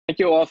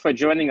you all for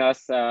joining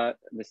us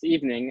this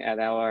evening at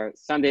our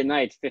Sunday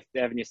night Fifth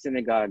Avenue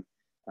Synagogue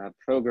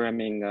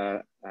programming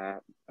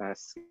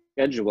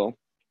schedule.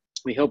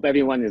 We hope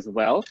everyone is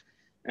well,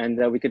 and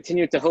we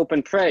continue to hope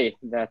and pray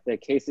that the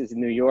cases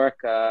in New York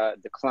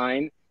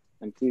decline,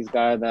 and please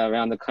God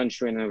around the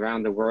country and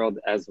around the world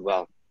as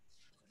well.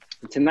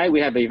 Tonight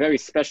we have a very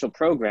special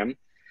program.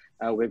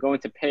 We're going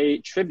to pay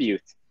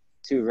tribute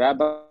to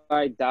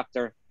Rabbi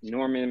Dr.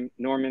 Norman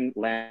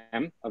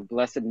Lamm of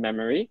blessed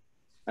memory.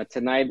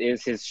 Tonight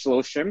is his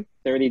shloshim,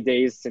 30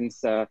 days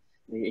since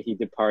he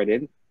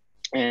departed.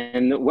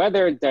 And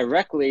whether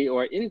directly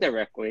or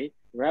indirectly,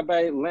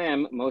 Rabbi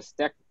Lamm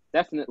most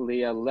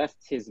definitely left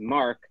his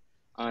mark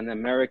on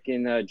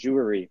American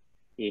Jewry.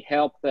 He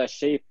helped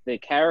shape the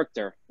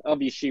character of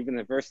Yeshiva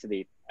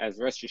University as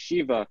Rosh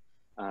Yeshiva,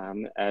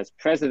 as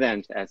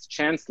president, as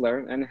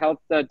chancellor, and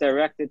helped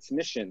direct its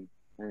mission.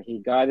 He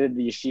guided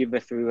the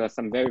yeshiva through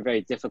some very,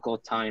 very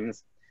difficult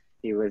times.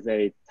 He was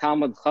a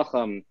Talmud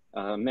Chacham,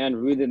 a man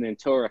rooted in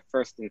Torah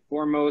first and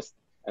foremost,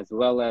 as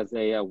well as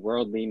a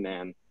worldly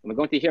man. And we're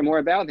going to hear more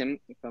about him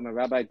from a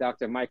Rabbi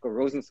Dr. Michael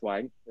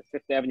Rosensweig, the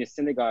Fifth Avenue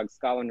Synagogue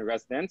scholar in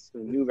residence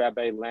who knew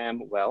Rabbi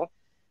Lamm well.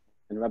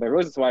 And Rabbi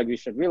Rosensweig, we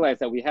should realize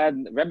that we had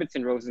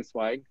Rebbitzin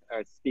Rosensweig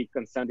speak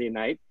on Sunday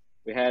night.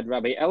 We had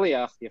Rabbi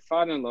Eliach, your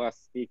father-in-law,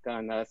 speak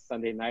on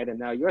Sunday night, and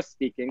now you're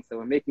speaking. So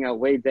we're making our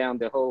way down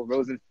the whole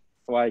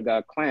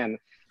Rosensweig clan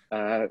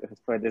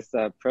for this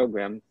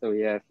program. So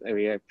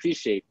we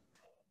appreciate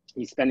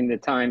you spending the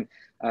time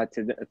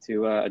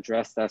to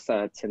address us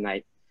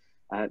tonight.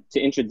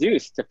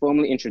 To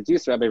formally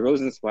introduce Rabbi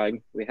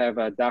Rosensweig, we have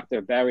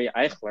Dr. Barry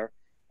Eichler,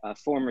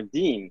 former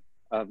dean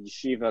of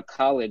Yeshiva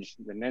College,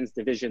 the men's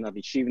division of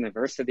Yeshiva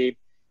University,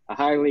 a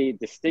highly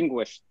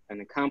distinguished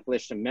and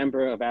accomplished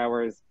member of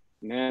ours,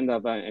 man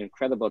of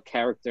incredible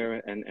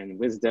character and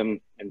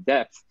wisdom and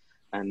depth.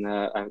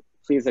 And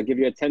please give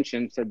your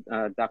attention to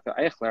Dr.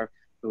 Eichler,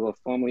 who will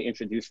formally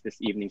introduce this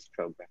evening's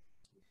program.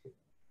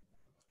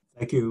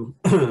 Thank you,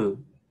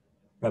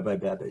 Rabbi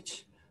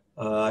Babich.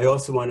 I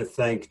also want to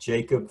thank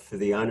Jacob for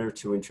the honor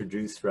to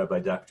introduce Rabbi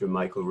Dr.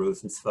 Michael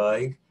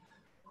Rosensweig,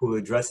 who will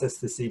address us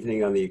this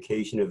evening on the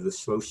occasion of the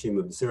shloshim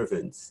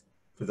observance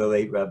for the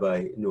late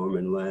Rabbi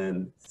Norman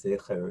Lamm,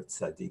 Zecher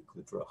Tzadik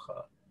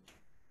Livracha.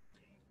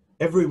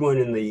 Everyone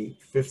in the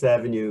Fifth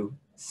Avenue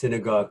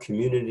Synagogue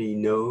community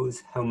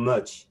knows how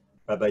much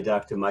Rabbi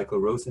Dr. Michael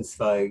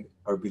Rosensweig,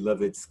 our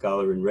beloved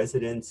scholar in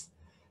residence,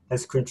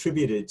 has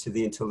contributed to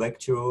the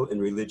intellectual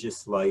and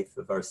religious life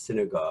of our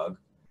synagogue,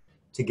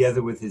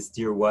 together with his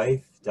dear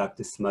wife,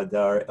 Dr.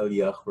 Smadar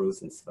Eliach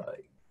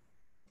Rosensweig.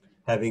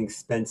 Having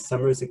spent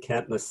summers at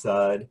Camp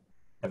Masad,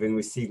 having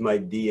received my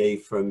BA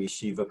from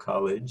Yeshiva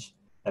College,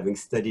 having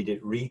studied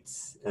at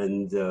REITS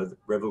and the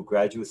Rebel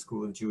Graduate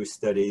School of Jewish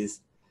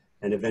Studies,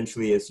 and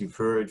eventually, as you've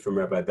heard from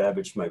Rabbi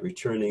Babich, my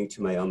returning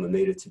to my alma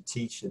mater to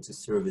teach and to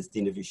serve as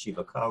Dean of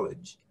Yeshiva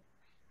College,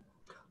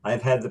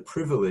 I've had the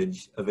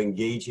privilege of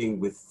engaging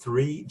with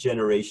 3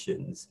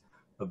 generations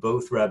of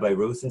both Rabbi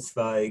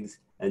Rosensweig's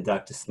and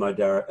Dr.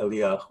 Smadar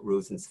Eliach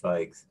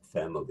Rosensweig's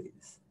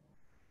families.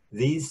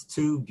 These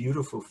 2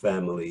 beautiful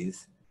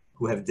families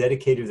who have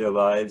dedicated their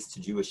lives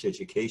to Jewish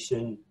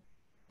education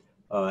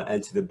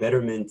and to the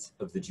betterment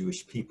of the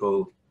Jewish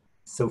people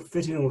so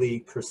fittingly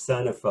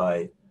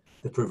personify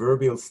the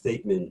proverbial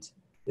statement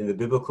in the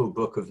biblical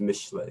book of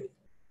Mishlei,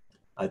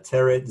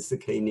 Ateret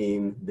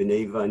Zakenim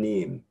B'nei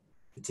Vanim,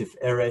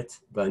 Tiferet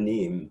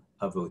Banim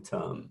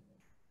Avotam,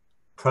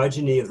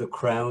 progeny of the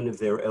crown of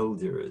their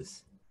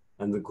elders,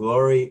 and the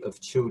glory of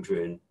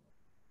children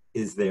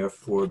is their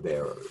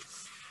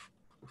forebearers.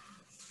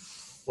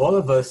 All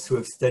of us who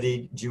have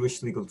studied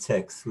Jewish legal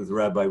texts with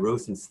Rabbi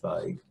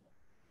Rosensweig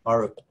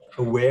are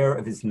aware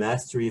of his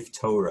mastery of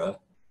Torah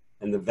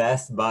and the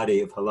vast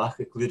body of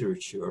halachic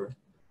literature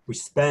which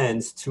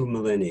spans 2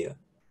 millennia.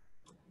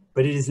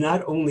 But it is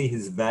not only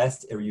his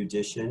vast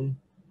erudition,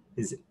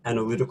 his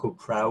analytical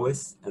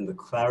prowess, and the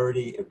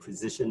clarity and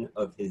precision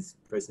of his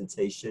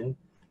presentation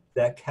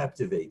that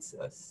captivates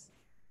us.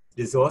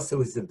 It is also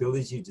his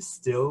ability to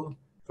distill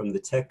from the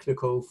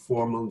technical,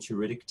 formal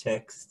juridic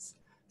texts,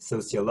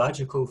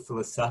 sociological,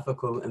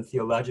 philosophical, and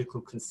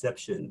theological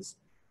conceptions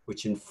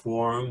which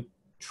inform,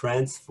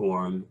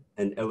 transform,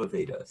 and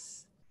elevate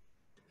us.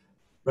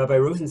 Rabbi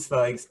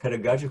Rosensweig's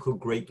pedagogical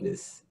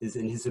greatness is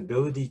in his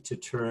ability to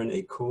turn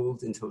a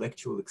cold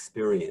intellectual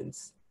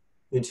experience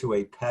into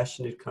a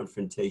passionate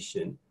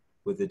confrontation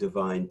with the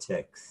divine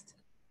text.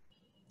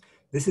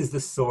 This is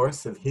the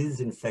source of his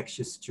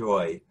infectious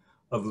joy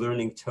of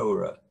learning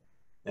Torah,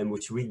 and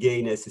which we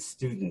gain as his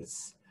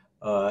students,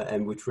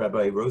 and which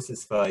Rabbi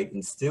Rosensweig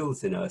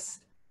instills in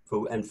us,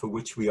 and for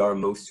which we are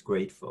most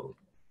grateful.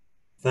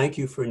 Thank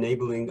you for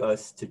enabling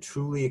us to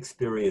truly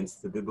experience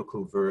the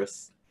biblical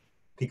verse,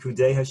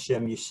 Pikudei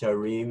Hashem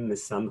Yisharim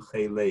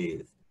Mesamchei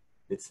Leiv,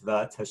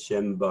 Mitzvat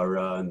Hashem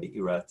Bara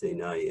Mi'irat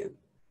Einayim.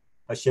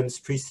 Hashem's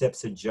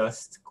precepts are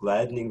just,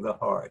 gladdening the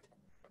heart.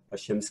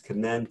 Hashem's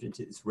commandment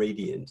is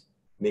radiant,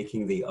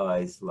 making the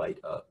eyes light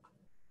up.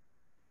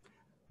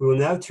 We will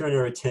now turn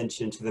our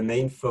attention to the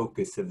main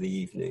focus of the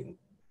evening,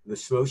 the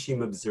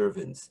shloshim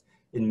observance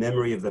in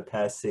memory of the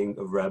passing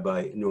of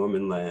Rabbi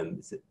Norman Lamm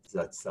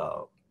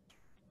Zatzal.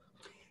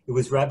 It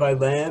was Rabbi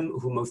Lamm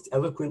who most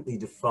eloquently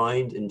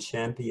defined and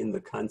championed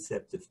the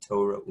concept of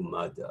Torah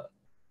Umada.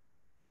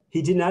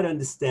 He did not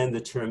understand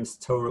the terms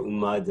Torah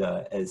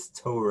Umada as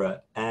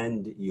Torah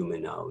and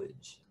human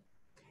knowledge.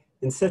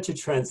 In such a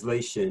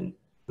translation,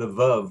 the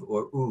Vav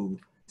or U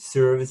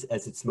serves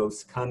as its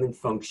most common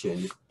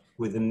function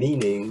with the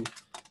meaning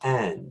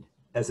and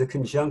as a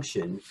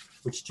conjunction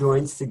which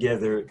joins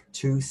together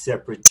two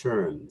separate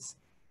terms,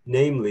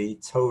 namely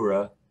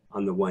Torah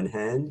on the one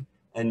hand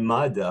and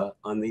Mada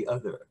on the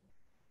other.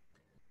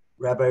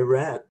 Rabbi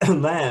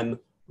Lamm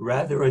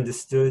rather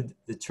understood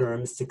the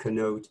terms to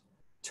connote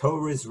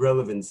Torah's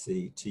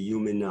relevancy to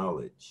human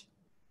knowledge.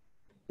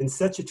 In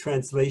such a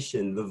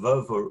translation, the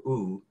Vav or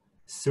U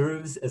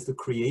serves as the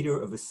creator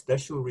of a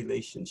special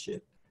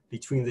relationship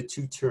between the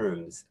two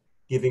terms,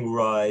 giving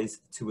rise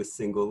to a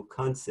single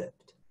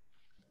concept.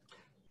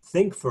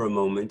 Think for a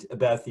moment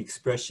about the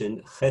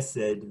expression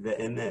chesed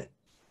ve'emet.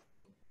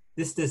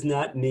 This does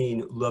not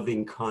mean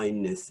loving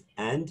kindness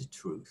and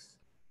truth.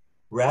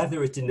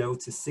 Rather, it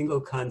denotes a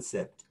single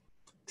concept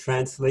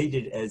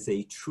translated as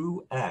a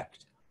true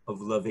act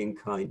of loving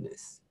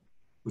kindness,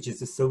 which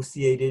is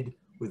associated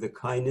with a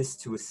kindness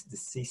to a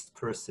deceased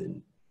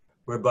person,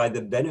 whereby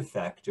the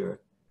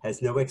benefactor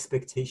has no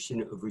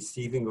expectation of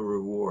receiving a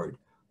reward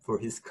for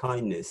his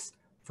kindness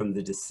from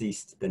the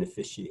deceased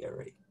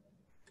beneficiary.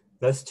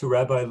 Thus, to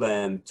Rabbi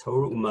Lamm,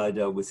 Torah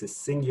Umada was a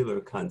singular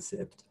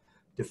concept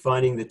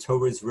defining the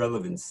Torah's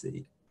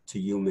relevancy to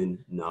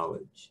human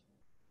knowledge.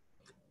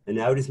 And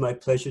now it is my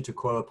pleasure to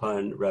call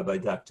upon Rabbi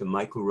Dr.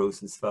 Michael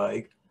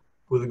Rosensweig,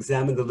 who will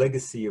examine the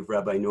legacy of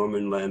Rabbi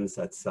Norman Lamm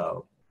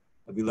Zatzal,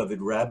 a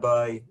beloved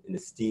rabbi, an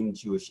esteemed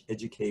Jewish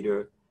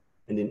educator,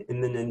 and an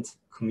eminent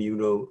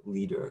communal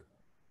leader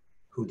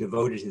who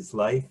devoted his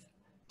life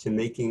to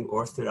making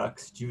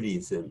Orthodox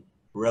Judaism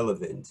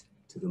relevant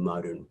to the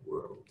modern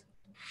world.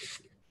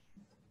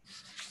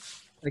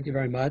 Thank you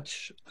very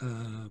much.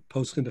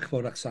 Poskin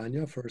B'chvod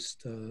Aksanya.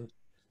 First,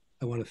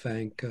 I want to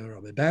thank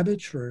Rabbi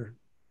Babbage for,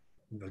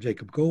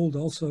 Jacob Gold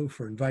also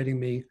for inviting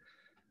me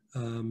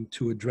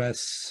to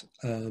address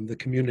the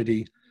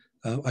community.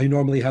 I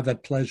normally have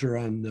that pleasure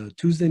on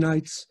Tuesday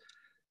nights.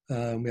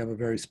 We have a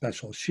very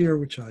special shir,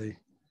 which I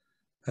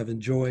have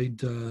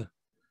enjoyed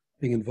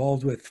being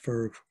involved with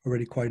for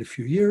already quite a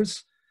few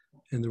years.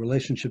 And the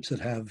relationships that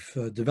have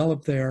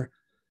developed there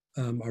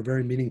are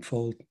very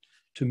meaningful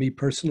to me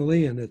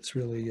personally. And it's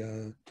really,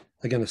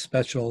 again, a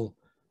special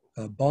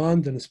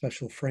bond and a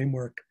special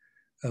framework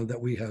that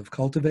we have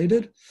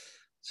cultivated.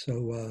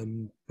 So,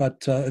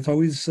 but it's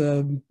always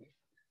an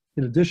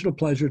additional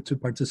pleasure to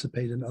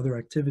participate in other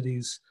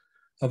activities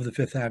of the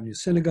Fifth Avenue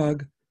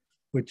Synagogue,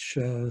 which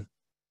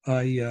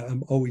I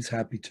am always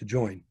happy to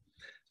join.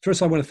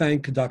 First, I want to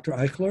thank Dr.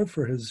 Eichler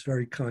for his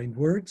very kind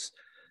words.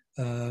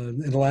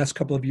 In the last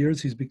couple of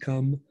years, he's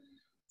become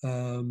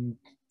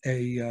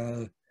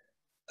a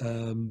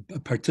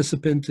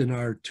participant in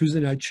our Tuesday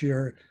night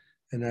shir,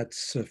 and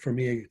that's for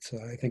me.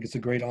 I think it's a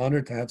great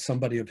honor to have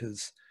somebody of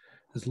his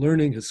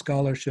learning, his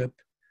scholarship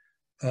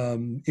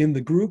in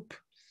the group,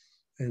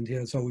 and he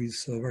has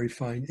always very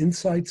fine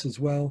insights as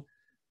well.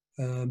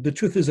 The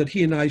truth is that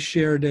he and I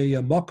shared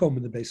a makom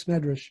in the Beis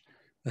Medrash.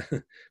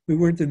 We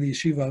weren't in the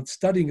yeshiva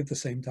studying at the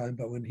same time,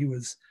 but when he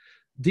was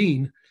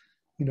dean,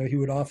 he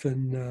would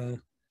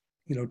often,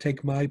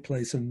 take my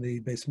place in the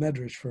Beis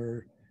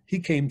Medrash he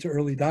came to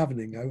early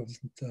davening. I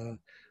wasn't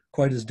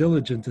quite as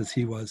diligent as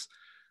he was.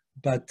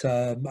 But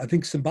I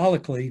think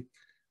symbolically,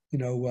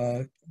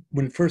 when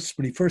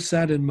he first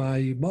sat in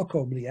my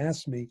makom and he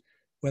asked me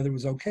whether it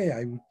was okay,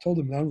 I told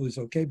him not only was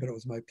okay, but it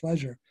was my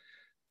pleasure.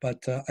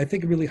 But I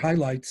think it really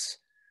highlights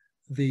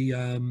the,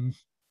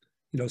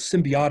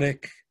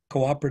 symbiotic,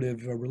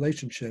 cooperative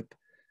relationship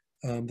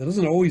that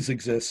doesn't always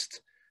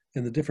exist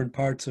in the different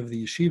parts of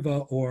the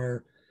yeshiva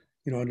or,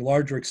 in a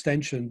larger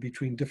extension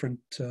between different,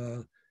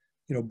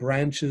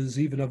 branches,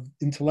 even of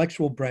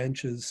intellectual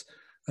branches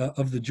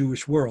of the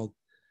Jewish world.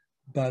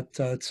 But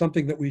it's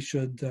something that we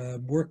should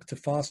work to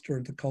foster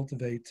and to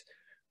cultivate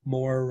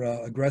more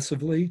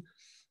aggressively.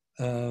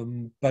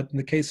 But in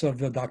the case of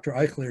Dr.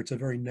 Eichler, it's a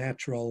very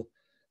natural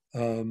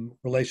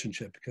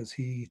relationship because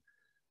he,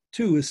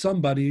 too, is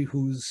somebody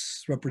who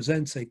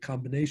represents a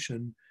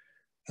combination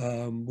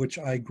which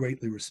I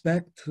greatly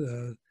respect,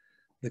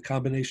 the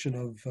combination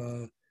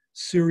of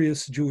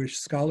serious Jewish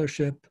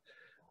scholarship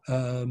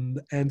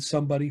and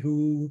somebody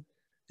who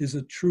is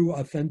a true,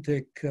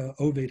 authentic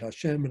Oved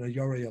Hashem and a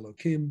Yoreh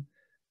Elokim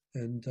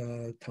and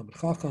Talmid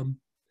Chacham.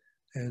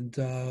 And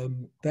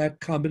that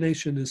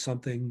combination is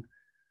something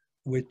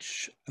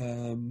which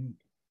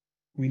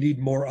we need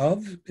more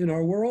of in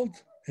our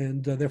world.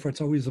 And therefore,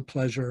 it's always a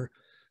pleasure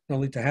not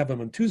only to have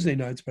him on Tuesday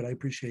nights, but I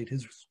appreciate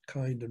his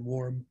kind and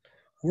warm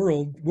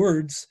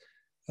words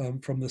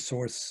from the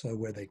source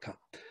where they come.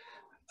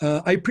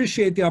 I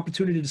appreciate the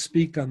opportunity to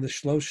speak on the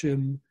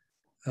shloshim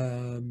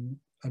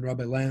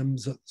Rabbi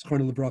Lamm's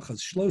Zecharnu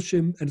Livracha's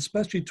shloshim, and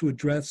especially to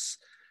address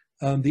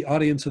the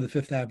audience of the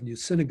Fifth Avenue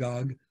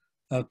Synagogue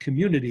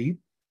community,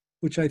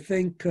 which I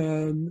think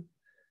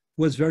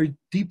was very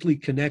deeply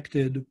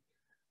connected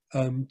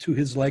to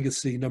his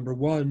legacy. Number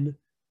one,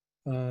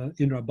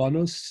 in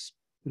Rabbanos,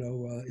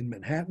 in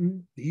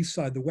Manhattan, the east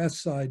side, the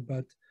west side,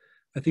 but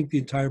I think the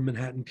entire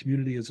Manhattan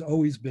community has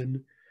always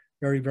been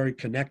very, very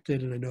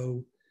connected. And I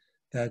know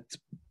that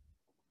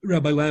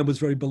Rabbi Lamm was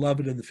very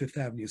beloved in the Fifth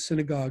Avenue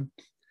Synagogue.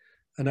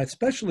 And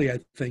especially, I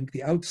think,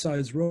 the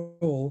outsized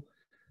role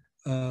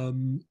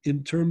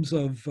in terms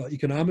of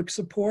economic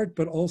support,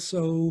 but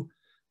also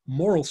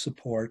moral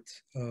support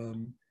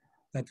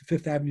that the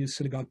Fifth Avenue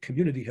Synagogue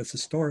community has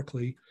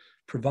historically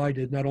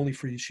provided, not only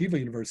for Yeshiva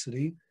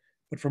University,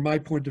 but from my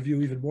point of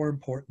view, even more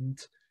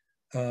important,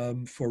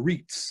 for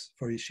REITs,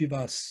 for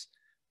Yeshivas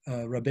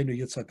Rabbeinu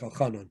Yitzhak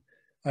Elchanan.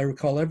 I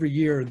recall every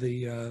year at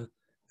the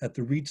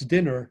REITs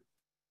dinner,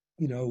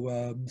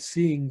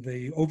 seeing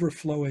the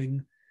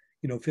overflowing,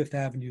 Fifth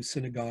Avenue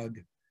Synagogue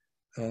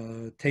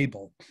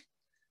table.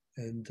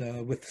 And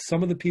with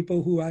some of the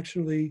people who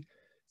actually,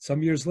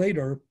 some years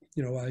later,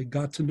 I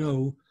got to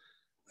know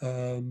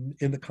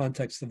in the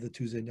context of the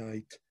Tuesday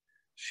night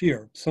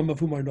shir, some of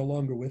whom are no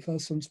longer with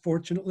us,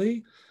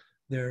 unfortunately.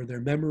 Their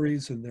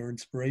memories and their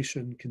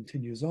inspiration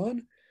continues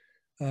on,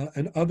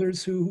 and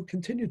others who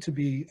continue to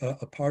be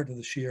a part of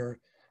the shir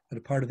and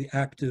a part of the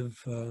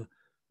active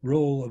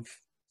role of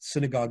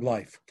synagogue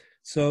life.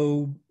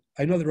 So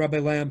I know that Rabbi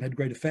Lamm had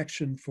great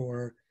affection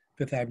for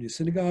Fifth Avenue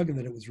Synagogue and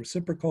that it was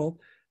reciprocal.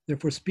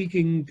 Therefore,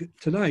 speaking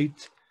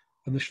tonight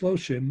on the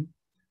shloshim,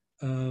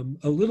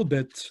 a little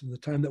bit, the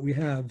time that we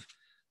have,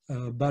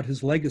 about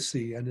his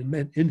legacy and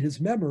in his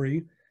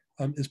memory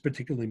is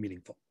particularly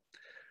meaningful.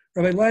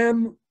 Rabbi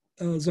Lamm,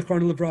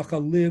 Zecharnu Livracha,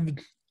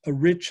 lived a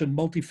rich and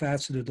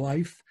multifaceted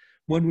life,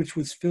 one which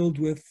was filled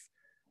with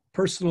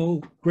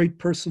great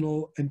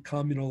personal and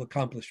communal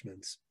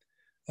accomplishments.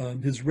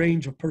 His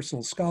range of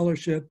personal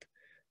scholarship,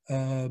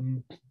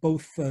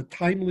 both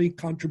timely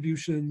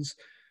contributions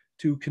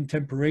to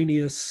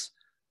contemporaneous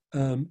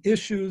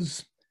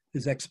issues,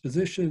 his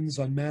expositions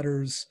on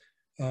matters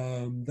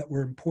that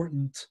were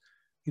important,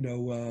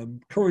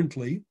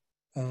 currently,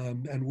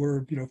 and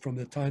were, from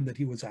the time that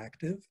he was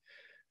active,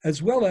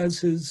 as well as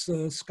his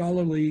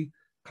scholarly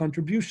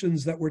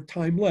contributions that were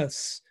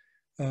timeless,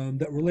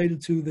 that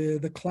related to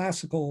the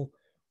classical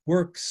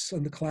works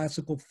and the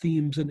classical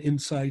themes and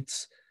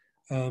insights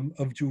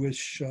of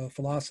Jewish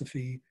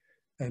philosophy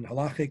and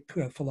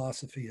halachic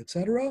philosophy,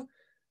 etc.,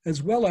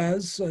 as well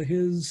as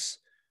his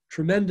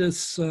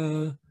tremendous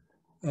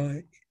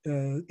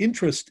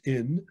interest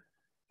in,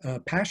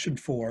 passion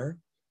for,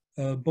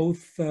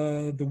 both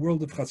the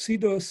world of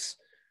Hasidus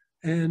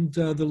and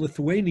the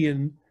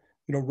Lithuanian,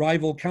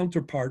 rival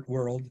counterpart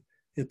world.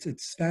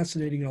 It's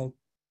fascinating. If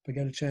I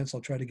get a chance,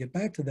 I'll try to get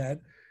back to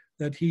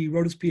that he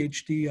wrote his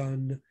PhD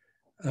on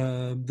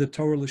the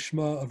Torah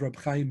Lishma of Reb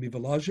Chaim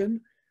Mivolozhin,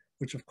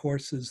 which of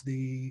course is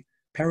the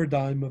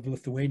paradigm of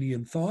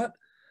Lithuanian thought,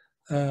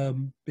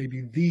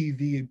 maybe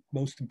the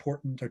most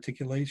important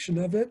articulation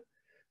of it,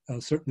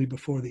 certainly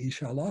before the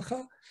Isha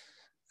Halacha.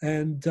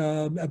 And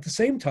at the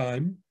same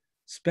time,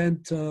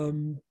 spent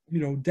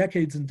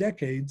decades and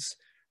decades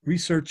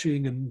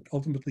researching and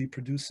ultimately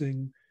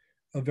producing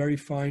a very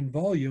fine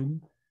volume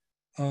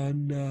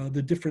on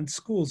the different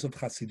schools of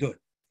Chassidut,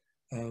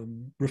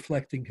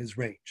 reflecting his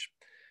range.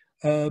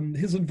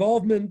 His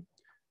involvement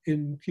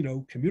in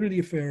community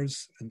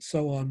affairs and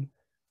so on,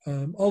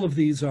 all of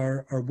these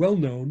are well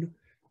known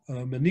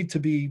and need to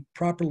be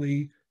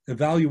properly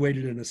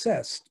evaluated and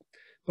assessed.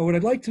 But what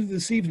I'd like to do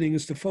this evening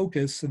is to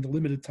focus, in the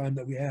limited time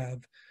that we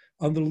have,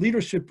 on the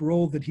leadership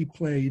role that he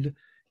played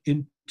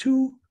in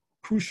two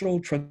crucial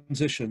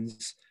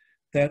transitions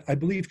that I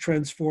believe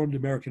transformed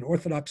American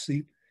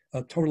Orthodoxy,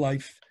 Torah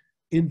life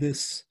in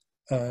this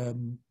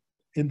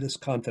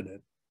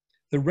continent.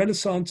 The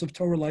renaissance of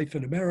Torah life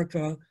in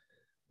America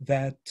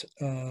that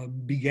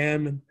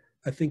began,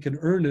 I think, in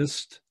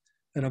earnest,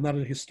 and I'm not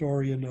a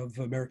historian of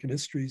American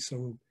history,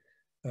 so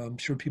I'm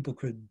sure people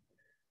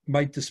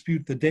might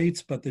dispute the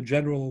dates, but the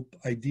general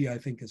idea, I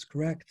think, is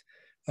correct,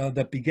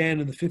 that began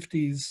in the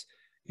 50s,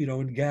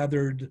 and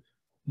gathered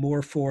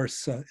more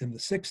force in the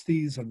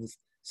 60s and the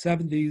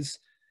 70s,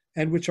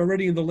 and which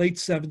already in the late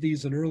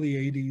 70s and early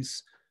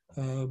 80s,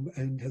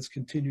 and has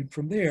continued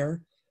from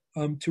there,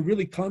 to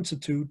really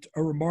constitute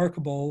a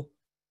remarkable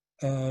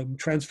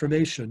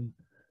transformation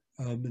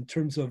in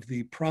terms of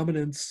the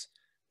prominence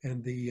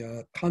and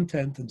the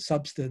content and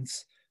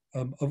substance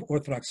of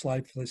Orthodox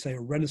life, as I say, a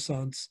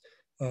renaissance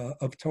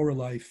of Torah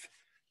life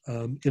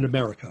in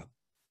America.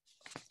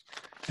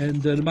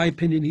 And in my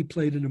opinion, he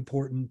played an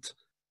important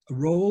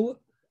role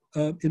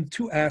in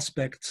two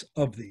aspects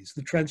of these.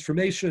 The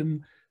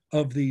transformation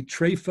of the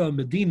Treifa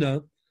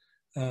Medina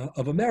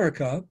of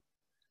America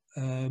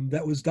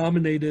that was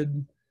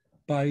dominated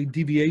by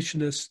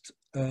deviationist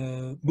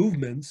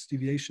movements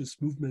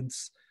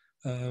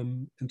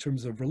in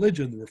terms of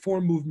religion, the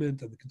Reform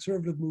movement and the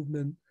Conservative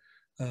movement,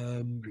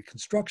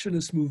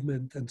 Reconstructionist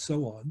movement, and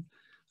so on,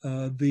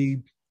 the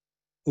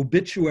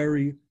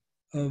obituary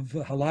of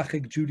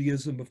halachic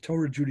Judaism, of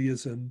Torah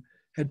Judaism,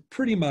 had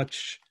pretty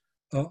much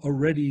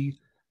already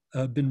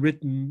been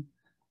written,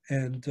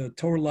 and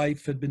Torah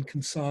life had been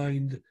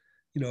consigned,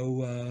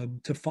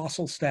 to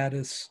fossil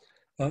status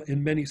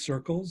in many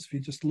circles. If you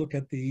just look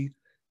at the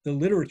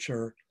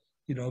literature,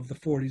 of the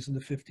 40s and the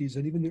 50s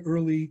and even the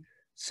early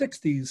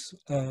 60s,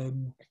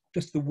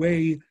 just the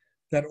way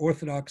that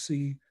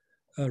orthodoxy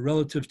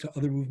relative to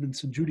other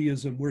movements in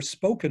Judaism were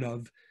spoken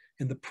of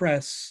in the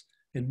press,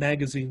 in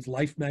magazines,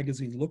 Life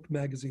magazine, Look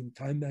magazine,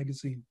 Time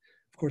magazine,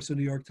 of course, the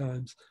New York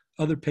Times,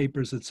 other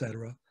papers,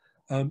 etc.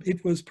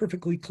 It was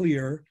perfectly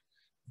clear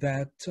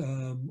that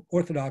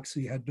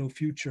orthodoxy had no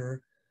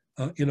future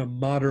in a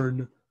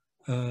modern,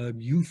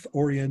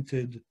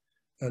 youth-oriented,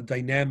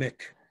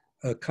 dynamic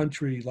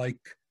country like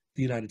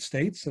the United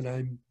States. And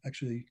I'm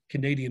actually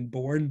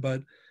Canadian-born,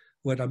 but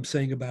what I'm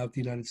saying about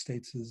the United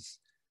States is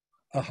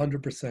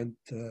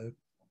 100%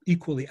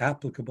 equally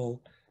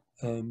applicable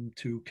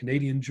to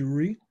Canadian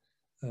Jewry.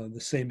 The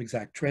same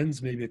exact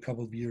trends, maybe a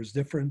couple of years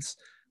difference,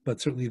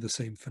 but certainly the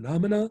same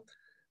phenomena.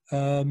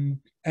 And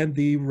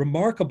the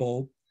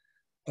remarkable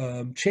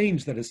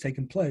change that has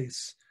taken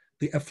place,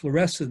 the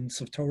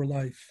efflorescence of Torah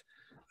life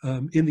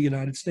in the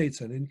United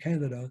States and in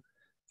Canada,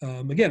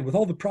 again, with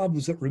all the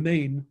problems that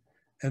remain,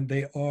 and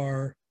they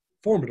are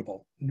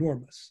formidable,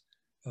 enormous.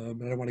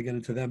 And I don't want to get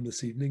into them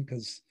this evening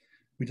because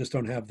we just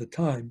don't have the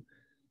time.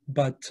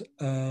 But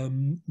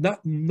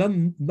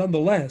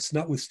nonetheless,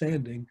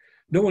 notwithstanding,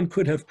 no one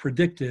could have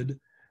predicted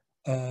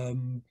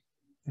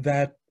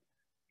that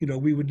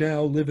we would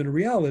now live in a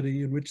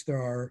reality in which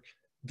there are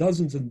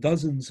dozens and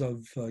dozens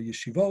of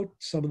yeshivot,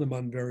 some of them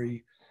on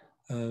very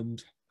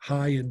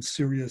high and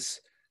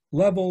serious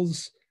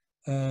levels,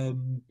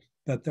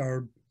 that there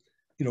are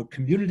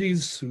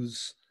communities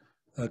whose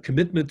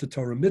commitment to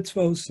Torah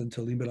mitzvos and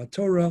to Limud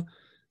Torah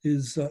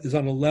is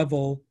on a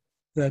level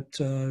that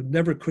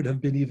never could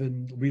have been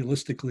even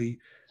realistically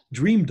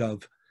dreamed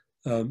of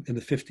in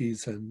the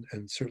 50s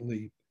and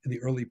certainly in the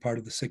early part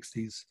of the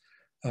 60s.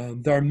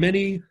 There are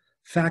many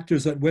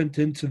factors that went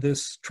into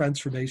this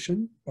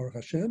transformation, Baruch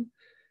Hashem.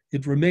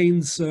 It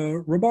remains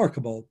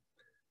remarkable.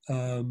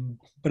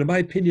 But in my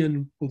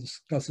opinion, we'll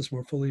discuss this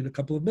more fully in a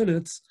couple of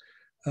minutes,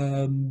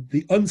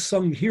 the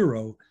unsung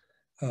hero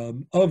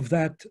of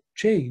that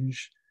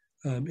change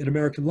in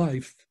American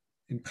life,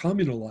 in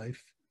communal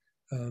life,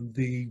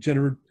 the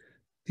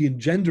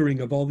engendering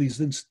of all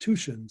these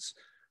institutions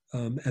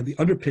and the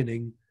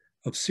underpinning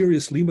of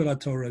serious limud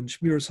Torah and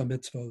shmiras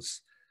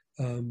hamitzvos,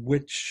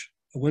 which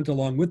went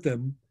along with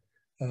them.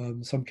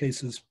 Some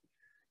cases,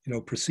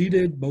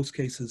 preceded, most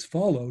cases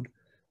followed.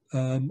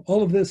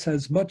 All of this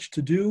has much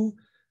to do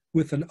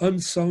with an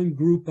unsung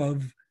group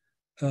of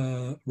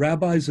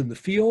rabbis in the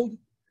field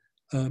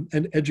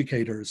and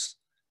educators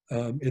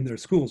in their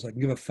schools. I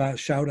can give a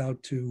shout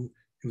out to,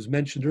 it was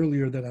mentioned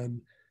earlier that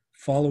I'm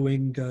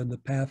following the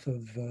path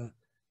of a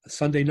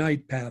Sunday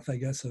night path, I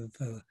guess, of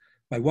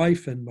my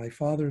wife and my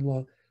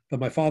father-in-law, but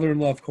my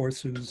father-in-law, of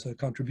course, whose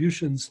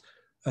contributions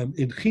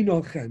in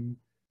chinuch and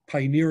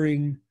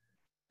pioneering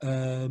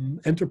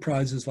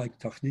enterprises like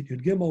Tachnit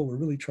Yud Gimel were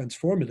really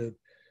transformative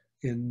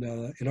in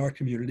our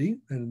community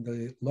and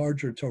the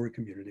larger Torah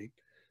community.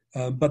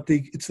 But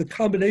it's the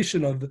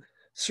combination of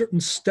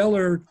certain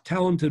stellar,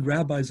 talented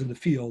rabbis in the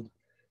field,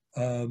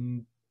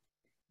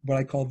 what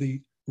I call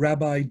the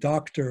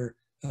rabbi-doctor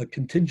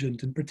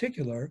contingent in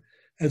particular,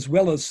 as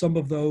well as some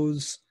of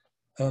those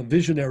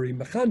visionary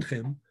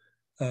mechanchim,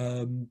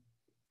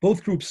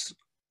 both groups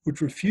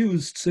which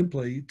refused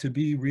simply to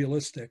be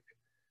realistic.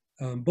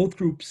 Both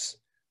groups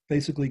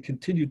basically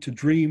continued to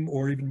dream,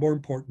 or even more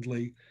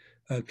importantly,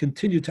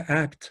 continued to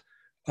act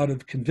out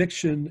of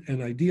conviction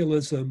and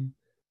idealism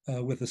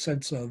with a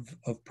sense of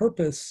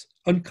purpose,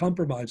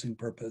 uncompromising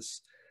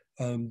purpose,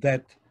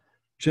 that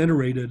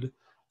generated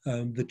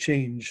the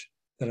change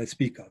that I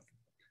speak of.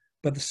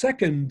 But the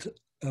second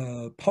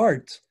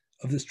part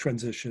of this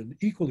transition,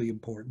 equally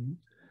important,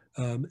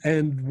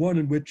 and one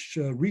in which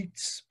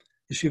REITs,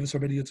 Yeshivas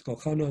Rabbi Yitzchak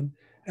Elchanan,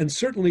 and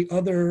certainly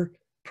other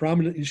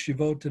prominent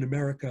yeshivot in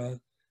America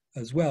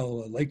as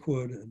well,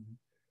 Lakewood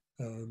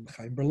and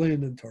Chaim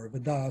Berlin and Torah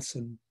Vodaas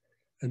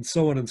and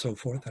so on and so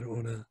forth. I don't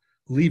want to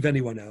leave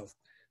anyone out.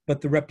 But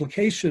the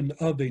replication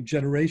of a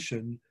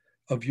generation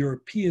of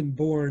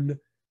European-born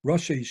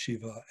Rosh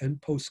Yeshiva and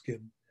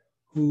poskim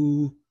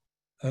who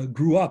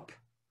grew up,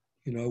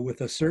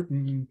 with a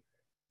certain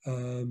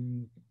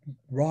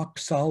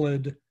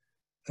rock-solid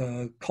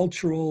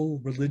cultural,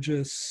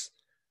 religious,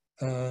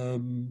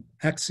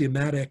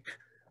 axiomatic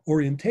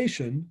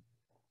orientation,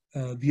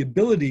 the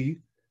ability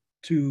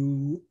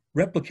to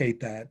replicate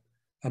that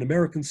on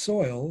American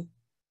soil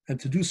and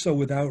to do so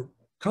without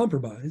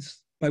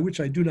compromise, by which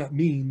I do not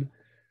mean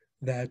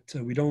that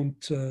we don't,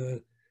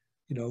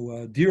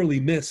 dearly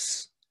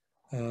miss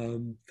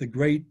the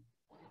great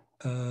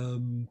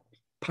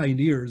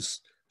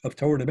pioneers of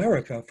Torah in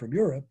America from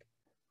Europe,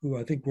 who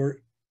I think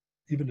were,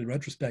 even in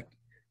retrospect,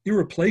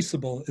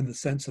 irreplaceable in the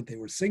sense that they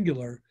were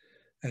singular,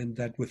 and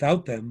that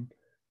without them,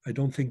 I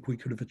don't think we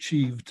could have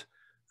achieved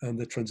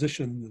the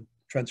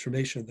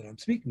transformation that I'm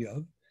speaking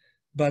of,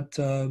 but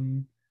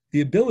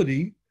the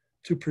ability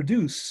to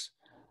produce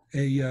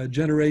a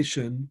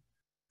generation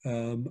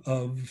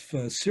of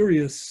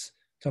serious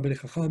Talmidei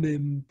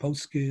Chachamim,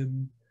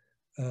 Poskim,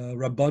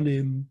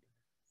 Rabbanim,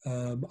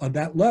 on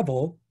that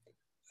level,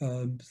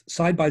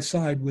 side by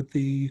side with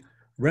the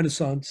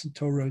Renaissance and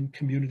Torah and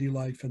community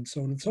life and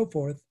so on and so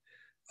forth,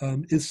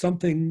 is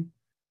something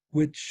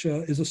which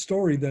is a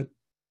story that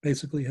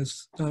basically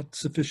has not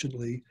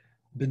sufficiently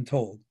been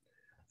told.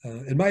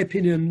 In my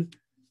opinion,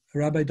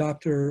 Rabbi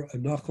Dr.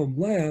 Nachum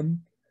Lamm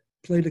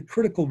played a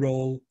critical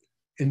role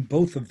in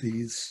both of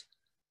these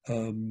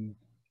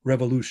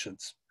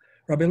revolutions.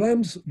 Rabbi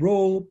Lamm's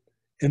role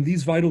in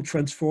these vital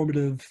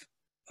transformative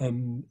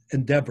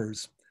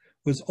endeavors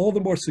was all the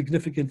more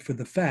significant for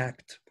the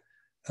fact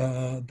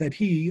that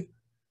he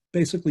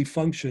basically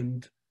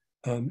functioned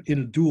in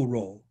a dual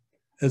role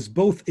as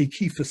both a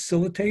key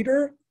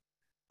facilitator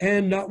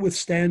and,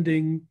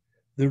 notwithstanding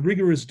the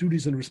rigorous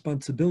duties and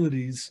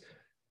responsibilities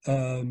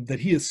that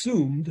he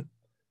assumed,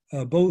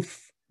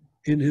 both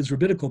in his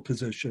rabbinical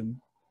position,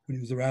 when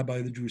he was a rabbi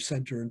of the Jewish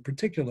Center in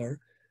particular,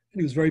 and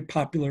he was very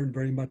popular and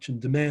very much in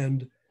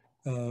demand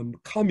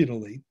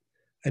communally,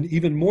 and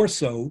even more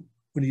so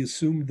when he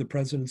assumed the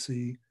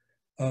presidency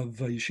of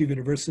Yeshiva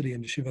University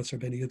and Yeshiva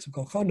Rabbeinu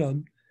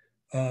Yitzchak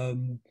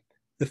Elchanan,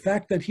 the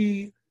fact that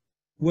he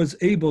was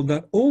able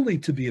not only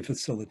to be a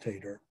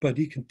facilitator, but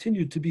he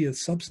continued to be a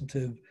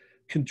substantive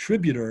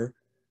contributor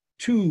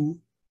to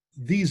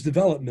these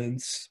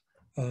developments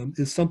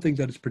is something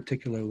that is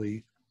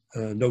particularly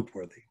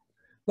noteworthy.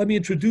 Let me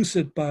introduce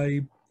it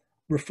by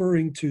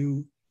referring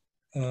to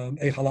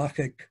a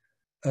halachic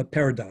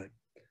paradigm.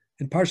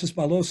 In Parshas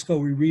Baloscha,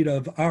 we read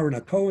of Aaron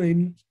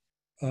HaKohen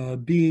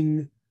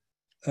being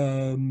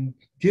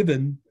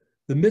given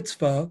the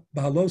mitzvah,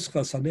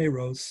 Baloscha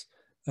Saneros,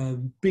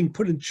 being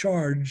put in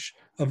charge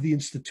of the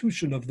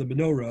institution of the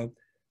menorah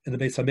in the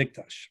Beis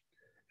HaMikdash.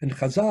 And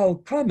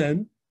Chazal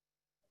comment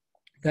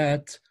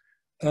that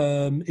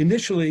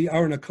initially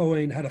Aaron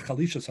HaKohen had a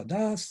chalisha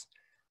sadas.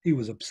 He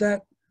was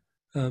upset.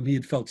 He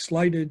had felt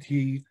slighted.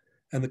 He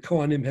and the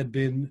Kohanim had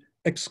been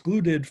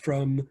excluded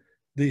from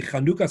the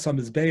Chanukas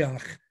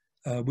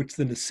HaMizbeach, which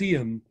the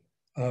Nesiim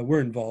were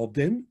involved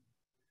in,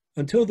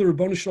 until the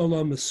Ribono Shel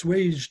Olam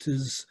assuaged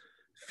his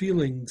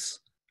feelings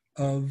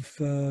of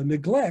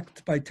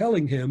neglect by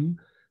telling him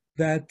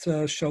that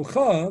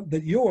shalcha,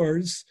 that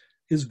yours,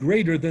 is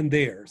greater than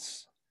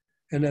theirs.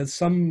 And as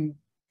some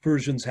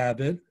versions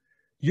have it,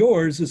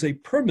 yours is a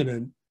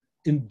permanent,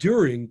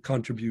 enduring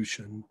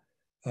contribution,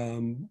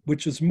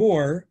 which is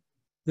more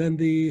than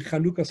the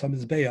Chanukas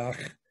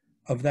HaMizbeach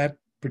of that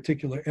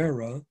particular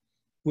era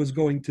was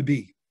going to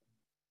be.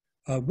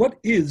 What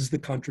is the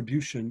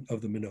contribution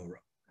of the menorah?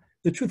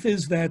 The truth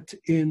is that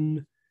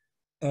in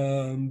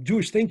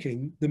Jewish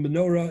thinking, the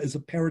menorah is a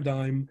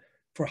paradigm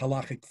for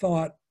halachic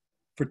thought,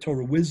 for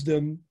Torah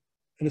wisdom,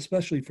 and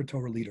especially for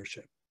Torah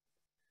leadership.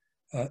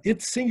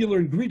 Its singular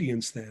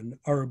ingredients, then,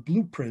 are a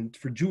blueprint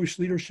for Jewish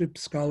leadership,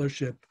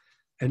 scholarship,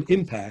 and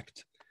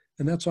impact.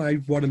 And that's why I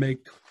want to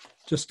make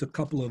just a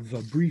couple of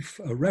brief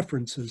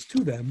references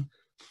to them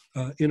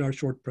in our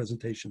short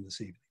presentation this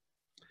evening.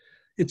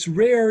 It's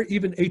rare,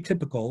 even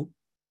atypical,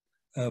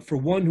 for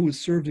one who is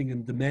serving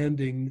and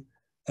demanding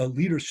a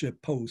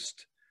leadership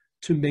post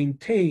to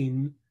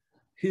maintain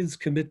his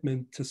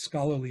commitment to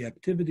scholarly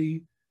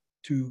activity,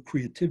 to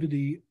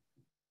creativity,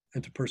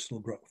 and to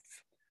personal growth.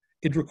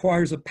 It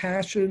requires a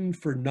passion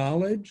for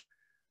knowledge,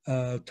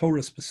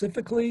 Torah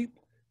specifically,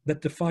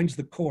 that defines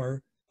the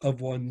core of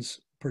one's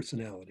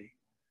personality.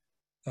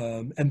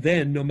 And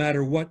then, no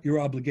matter what your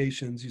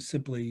obligations, you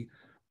simply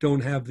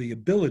don't have the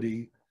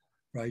ability,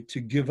 right, to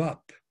give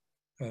up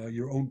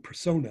your own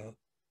persona,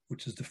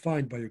 which is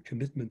defined by your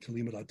commitment to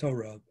Limud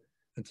HaTorah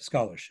and to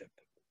scholarship.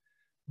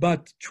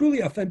 But truly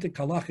authentic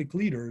halachic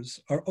leaders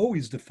are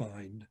always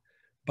defined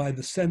by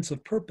the sense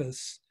of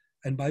purpose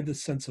and by the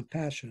sense of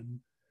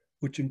passion,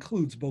 which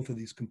includes both of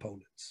these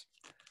components.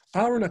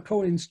 Aaron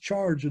HaKohen's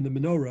charge in the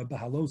menorah,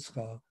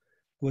 Bahaloscha,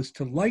 was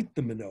to light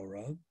the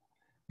menorah,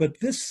 but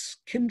this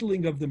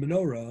kindling of the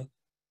menorah,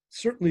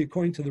 certainly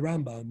according to the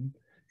Rambam,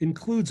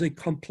 includes a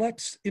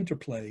complex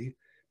interplay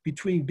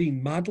between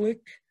being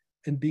madlik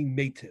and being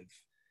mativ,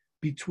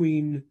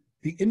 between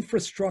the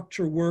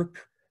infrastructure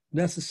work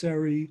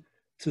necessary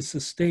to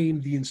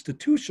sustain the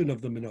institution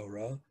of the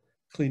menorah,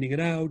 cleaning it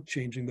out,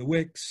 changing the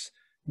wicks,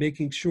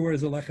 making sure,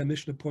 as the Lechem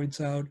Mishnah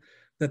points out,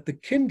 that the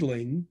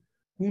kindling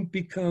won't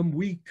become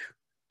weak,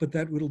 but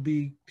that it'll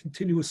be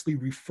continuously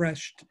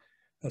refreshed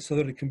so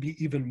that it can be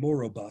even more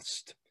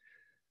robust.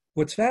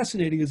 What's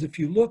fascinating is if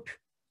you look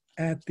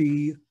at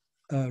the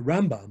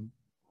Rambam,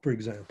 for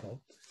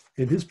example,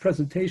 in his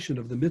presentation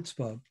of the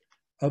mitzvah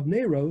of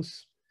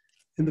Neiros,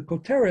 in the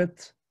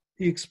Koteret,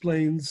 he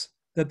explains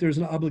that there's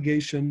an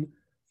obligation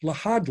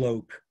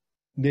lahadlok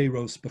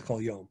Neiros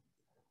b'chol yom,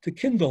 to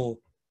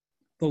kindle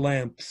the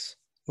lamps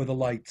or the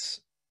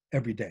lights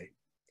every day.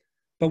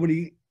 But when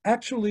he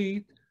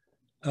actually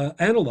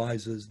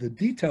analyzes the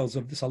details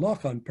of this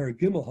halacha in Perek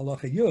Gimel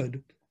Halacha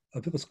Yud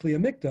of Hilchos Kli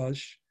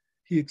HaMikdash,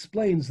 he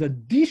explains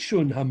that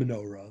dishun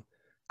ha-menorah,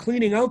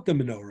 cleaning out the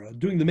menorah,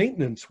 doing the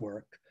maintenance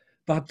work,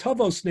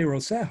 v'hatavos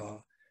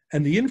neiroseha,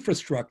 and the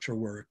infrastructure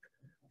work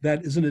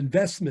that is an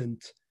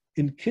investment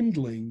in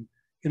kindling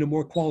in a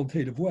more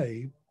qualitative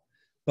way,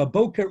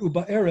 ba'boker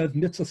u'ba'erev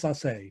mitzvah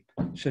saseh,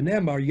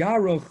 shenemar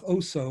yaroch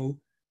oso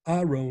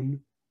Aaron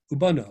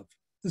ubanav.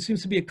 This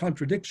seems to be a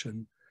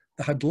contradiction,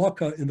 the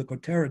hadlaka in the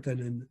koteret and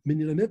in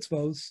minyan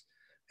mitzvos,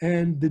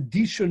 and the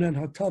dishun and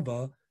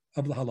hatava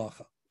of the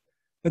halacha.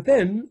 But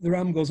then the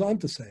Ram goes on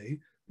to say,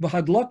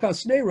 v'hadlaka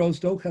sneiros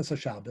doches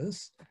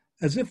haShabbos,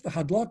 as if the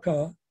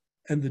hadlaka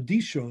and the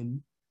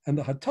dishun and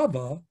the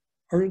hatava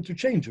are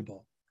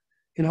interchangeable.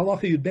 In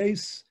halacha yud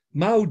beis,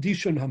 ma'u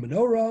dishun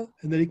hamenorah,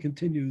 and then he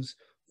continues,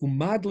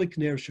 umadlik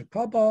ner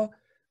shekaba,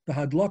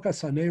 v'hadlaka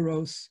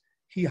saneiros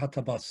hi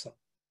hatavasa.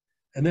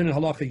 And then in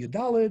halacha yud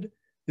daled,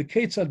 the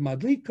ketzad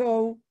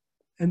madliko,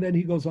 and then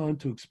he goes on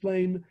to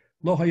explain,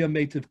 lo haya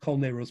metiv kol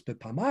neiros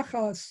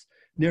bepamachas,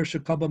 ner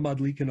shekaba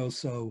madlikin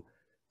also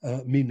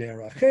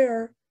miner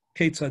acher,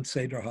 ketzad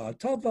seder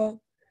ha'atava.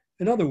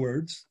 In other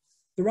words,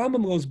 the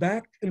Rambam goes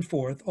back and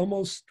forth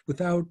almost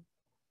without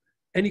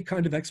any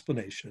kind of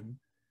explanation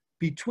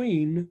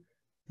between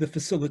the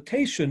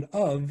facilitation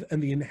of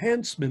and the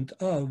enhancement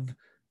of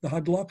the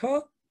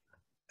hadlaka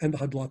and the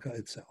hadlaka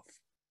itself.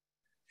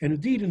 And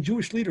indeed, in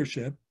Jewish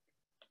leadership,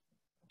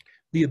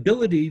 the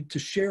ability to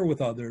share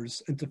with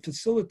others and to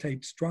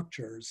facilitate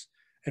structures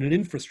and an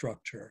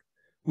infrastructure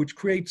which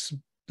creates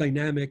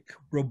dynamic,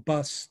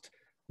 robust,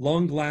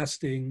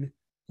 long-lasting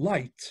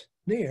light,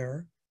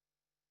 ner,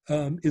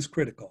 is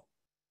critical.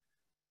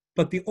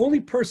 But the only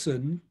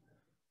person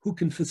who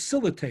can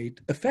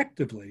facilitate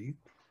effectively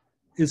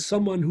is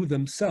someone who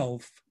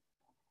themselves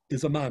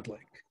is a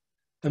madlik,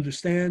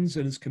 understands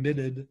and is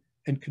committed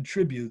and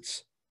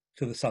contributes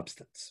to the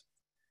substance.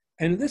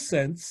 And in this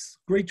sense,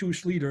 great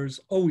Jewish leaders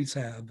always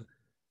have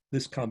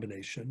this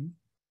combination,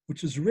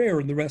 which is rare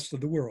in the rest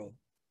of the world.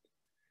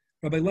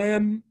 Rabbi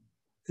Lamm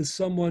is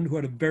someone who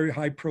had a very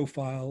high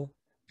profile,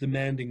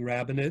 demanding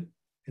rabbinate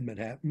in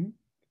Manhattan,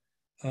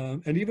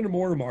 and even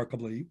more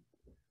remarkably,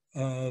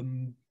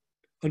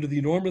 under the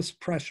enormous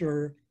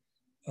pressure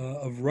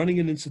of running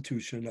an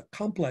institution, a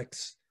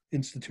complex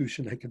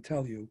institution, I can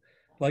tell you,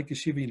 like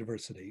Yeshiva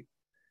University,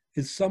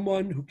 is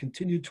someone who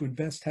continued to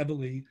invest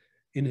heavily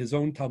in his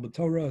own Talmud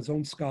Torah, his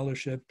own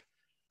scholarship,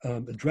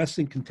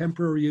 addressing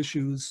contemporary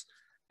issues,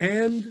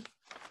 and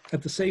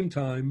at the same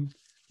time,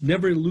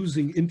 never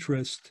losing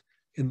interest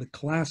in the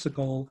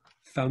classical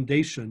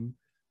foundation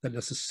that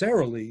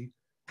necessarily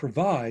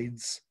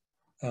provides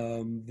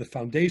the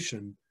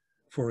foundation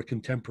for a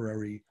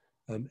contemporary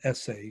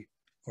essay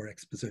or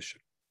exposition.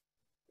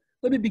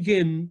 Let me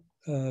begin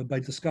by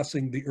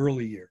discussing the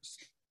early years.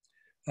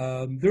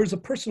 There's a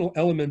personal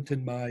element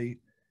in my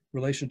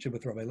relationship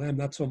with Rabbi Lamm,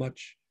 not so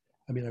much,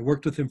 I mean, I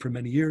worked with him for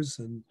many years,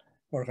 and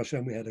Baruch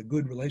Hashem, we had a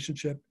good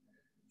relationship.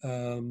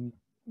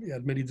 We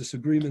had many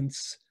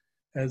disagreements,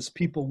 as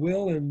people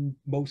will, and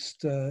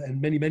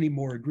many, many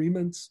more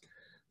agreements.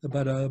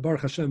 But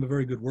Baruch Hashem, a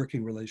very good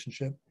working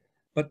relationship.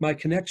 But my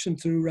connection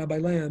to Rabbi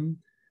Lamm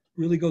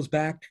really goes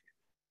back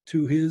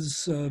to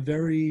his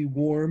very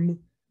warm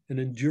and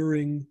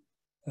enduring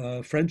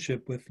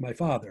friendship with my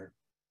father,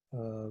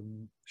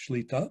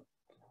 Shlita.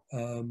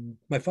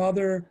 My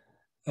father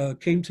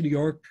came to New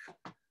York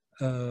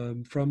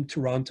from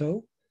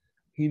Toronto.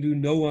 He knew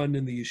no one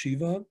in the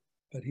yeshiva,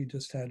 but he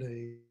just had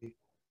a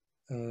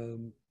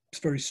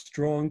very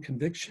strong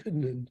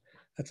conviction, and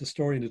that's a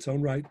story in its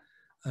own right.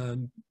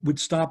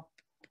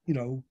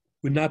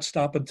 Would not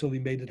stop until he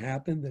made it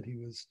happen, that he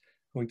was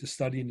going to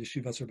study in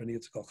Yeshiva Rabbi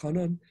Yitzchak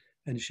Elchanan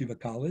and Yeshiva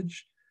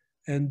College.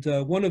 And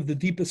one of the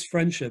deepest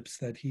friendships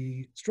that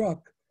he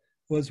struck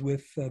was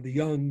with the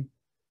young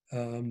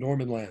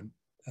Norman Lamm.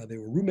 They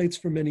were roommates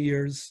for many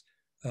years.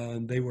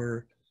 They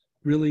were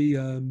really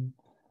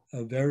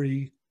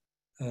very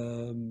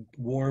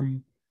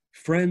warm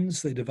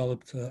friends. They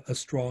developed a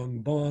strong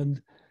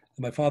bond.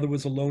 My father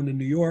was alone in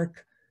New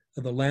York.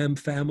 The Lamm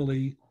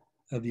family,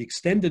 the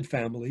extended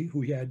family,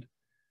 who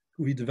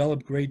he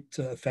developed great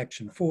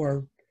affection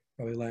for,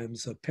 Rabbi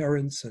Lamm's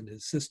parents and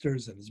his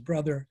sisters and his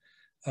brother,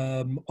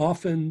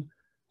 often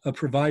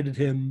provided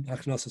him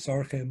achnasas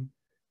orchim.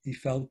 He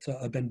felt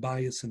a ben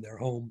bayis in their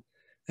home.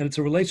 And it's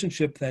a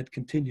relationship that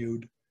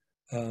continued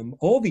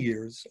all the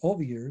years,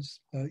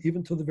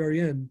 even till the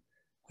very end.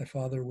 My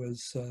father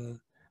was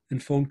in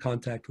phone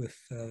contact with,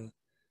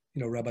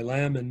 Rabbi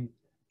Lamm, and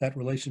that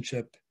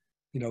relationship,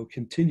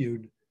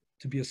 continued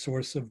to be a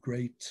source of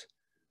great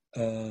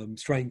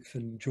strength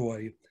and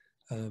joy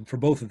for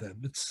both of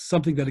them. It's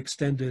something that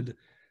extended,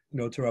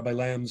 to Rabbi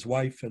Lamm's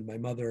wife and my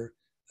mother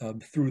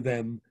through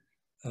them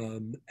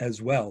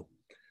as well.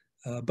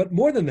 But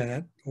more than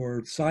that,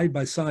 or side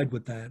by side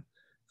with that,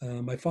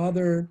 my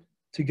father,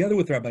 together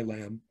with Rabbi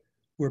Lamm,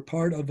 were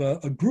part of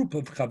a group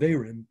of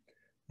chaverim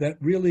that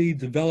really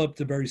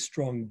developed a very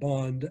strong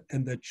bond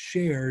and that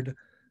shared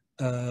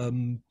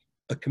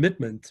a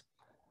commitment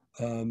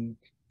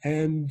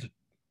and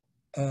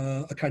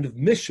a kind of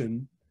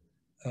mission,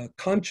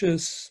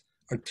 conscious,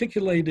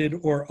 articulated,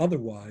 or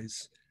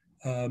otherwise,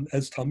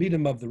 as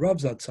Talmidim of the Rav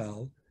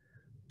Zatzal,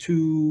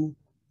 to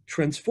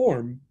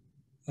transform,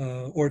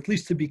 or at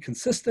least to be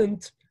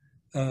consistent,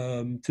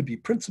 to be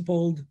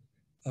principled.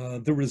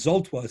 The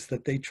result was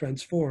that they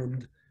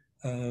transformed,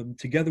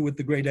 together with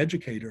the great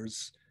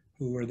educators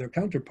who were their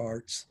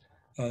counterparts,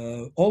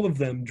 all of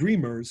them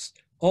dreamers,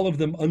 all of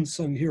them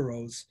unsung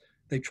heroes.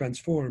 They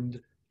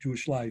transformed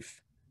Jewish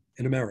life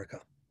in America.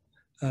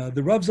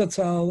 The Rav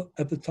Zatzal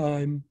at the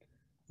time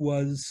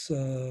was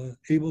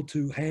able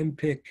to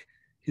handpick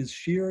his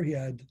shir. He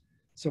had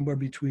somewhere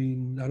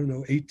between,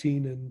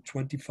 18 and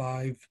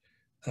 25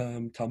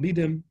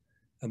 Talmidim.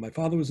 My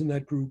father was in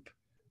that group.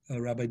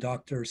 Rabbi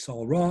Dr.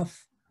 Saul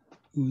Roth,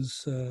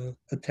 whose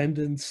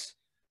attendance,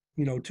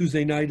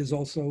 Tuesday night is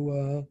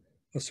also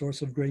a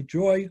source of great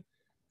joy,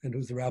 and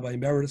who's the Rabbi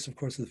Emeritus, of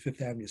course, of the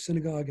Fifth Avenue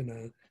Synagogue,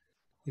 and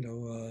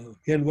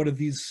again, one of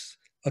these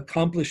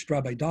accomplished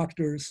Rabbi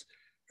Doctors,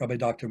 Rabbi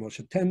Dr.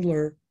 Moshe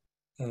Tendler,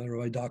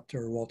 Rabbi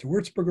Dr. Walter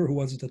Wurzberger, who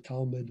wasn't a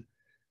Talmud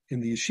in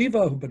the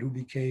yeshiva, but who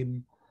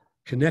became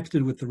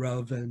connected with the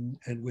Rav and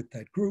with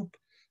that group,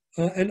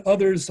 and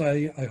others.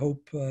 I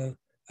hope,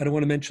 I don't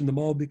want to mention them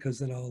all because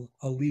then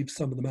I'll leave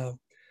some of them out.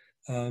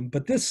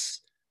 But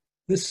this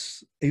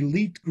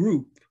elite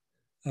group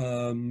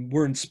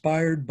were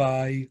inspired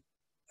by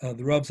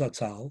the Rav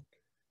Zatzal,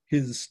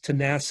 his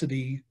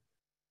tenacity,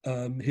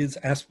 his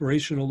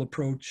aspirational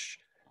approach,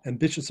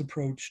 ambitious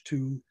approach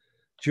to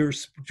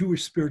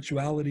Jewish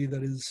spirituality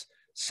that is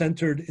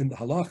centered in the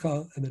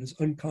halacha and that is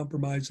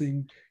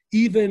uncompromising,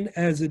 even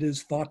as it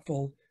is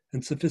thoughtful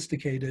and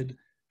sophisticated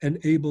and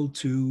able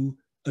to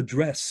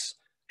address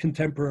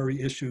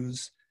contemporary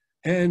issues,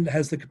 and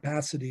has the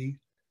capacity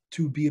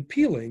to be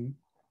appealing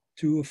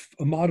to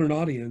a modern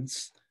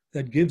audience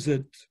that gives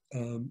it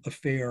a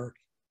fair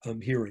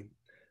hearing.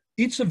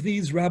 Each of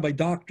these Rabbi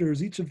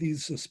Doctors, each of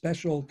these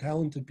special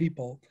talented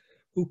people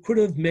who could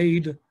have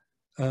made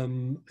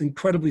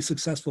incredibly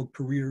successful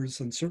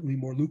careers and certainly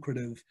more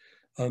lucrative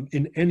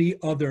in any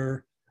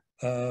other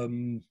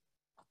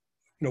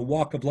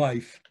walk of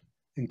life,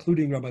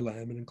 including Rabbi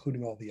Lamm and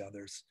including all the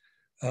others,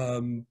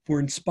 were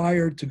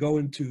inspired to go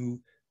into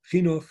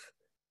chinuch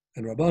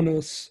and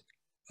rabbanos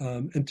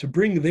and to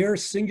bring their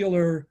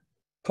singular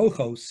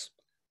kochos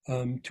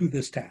to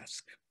this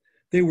task.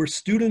 They were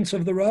students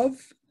of the Rav,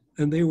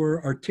 and they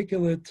were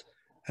articulate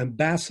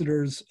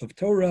ambassadors of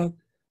Torah,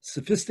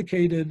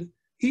 sophisticated,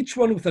 each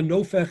one with a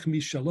nofech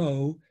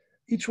mishalo,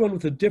 each one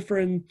with a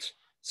different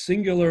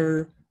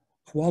singular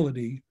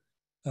quality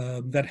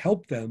that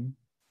helped them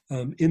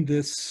in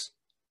this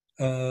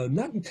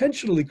not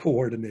intentionally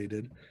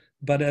coordinated,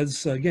 but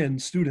as, again,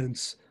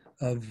 students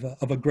of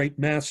a great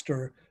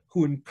master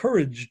who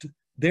encouraged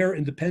their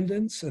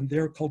independence and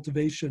their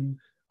cultivation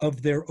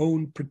of their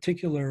own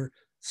particular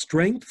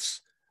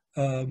strengths,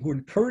 who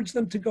encouraged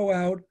them to go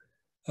out.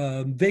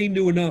 They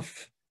knew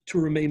enough to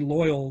remain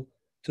loyal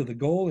to the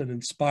goal and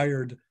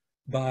inspired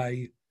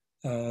by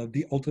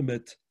the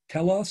ultimate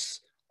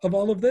telos of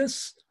all of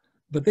this,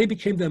 but they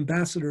became the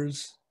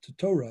ambassadors to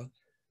Torah,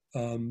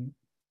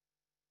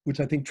 which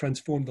I think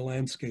transformed the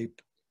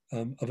landscape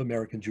of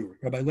American Jewry.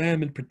 Rabbi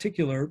Lamm in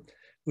particular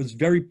was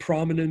very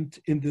prominent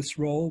in this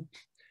role.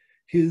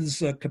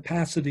 His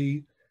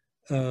capacity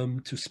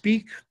to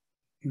speak,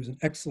 he was an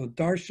excellent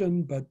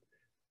darshan, but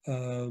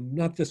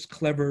not just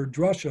clever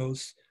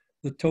drashos,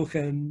 the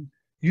tochen,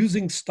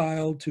 using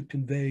style to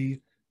convey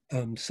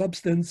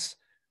substance,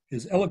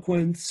 his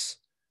eloquence,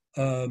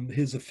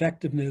 his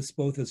effectiveness,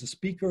 both as a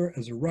speaker,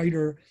 as a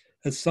writer,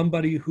 as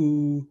somebody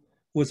who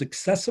was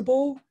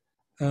accessible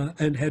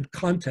and had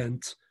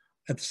content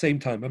at the same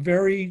time. A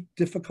very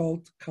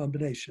difficult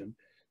combination,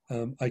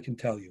 I can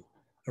tell you.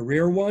 A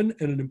rare one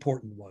and an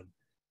important one.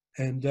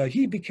 And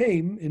he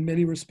became, in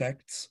many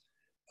respects,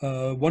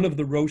 one of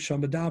the Rosh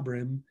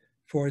HaMedabrim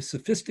for a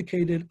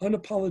sophisticated,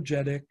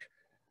 unapologetic,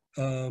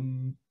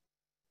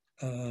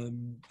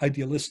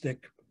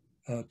 idealistic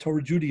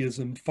Torah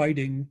Judaism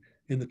fighting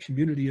in the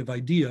community of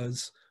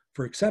ideas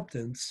for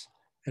acceptance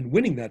and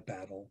winning that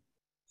battle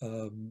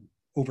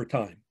over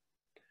time.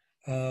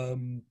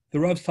 The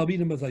Rav's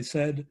Talmidim, as I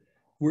said,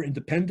 were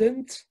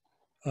independent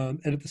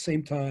and at the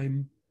same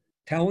time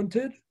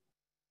talented.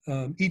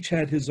 Each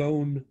had his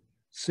own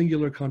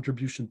singular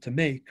contribution to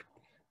make,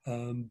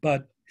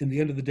 but in the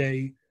end of the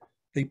day,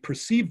 they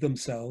perceived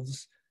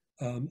themselves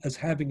as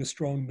having a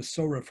strong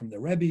Masorah from their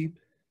Rebbe.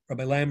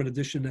 Rabbi Lamm, in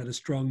addition, had a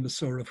strong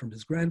Masorah from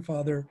his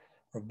grandfather,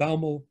 Rav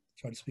Baumel.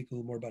 Try to speak a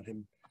little more about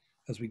him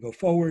as we go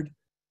forward.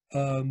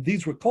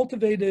 These were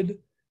cultivated.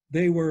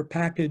 They were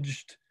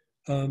packaged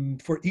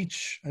for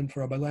each, and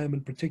for Rabbi Lamm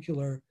in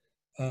particular,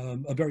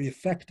 a very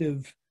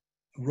effective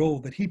role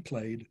that he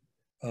played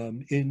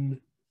in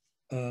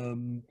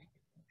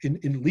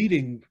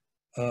leading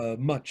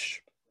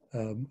much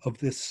of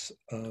this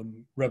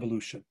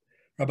revolution.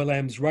 Rabbi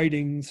Lamm's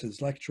writings,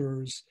 his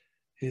lectures,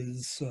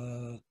 his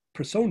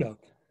persona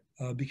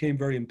became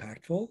very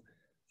impactful.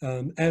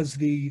 As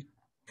the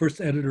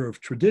first editor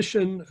of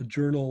Tradition, a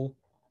journal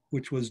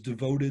which was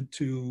devoted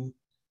to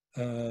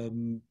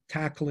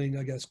tackling,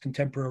 I guess,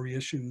 contemporary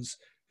issues,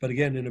 but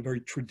again, in a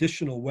very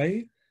traditional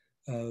way,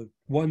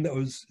 one that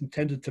was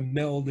intended to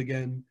meld,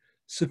 again,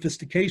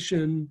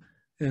 sophistication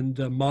and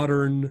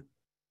modern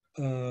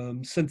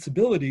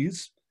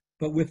sensibilities,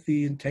 but with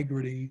the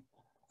integrity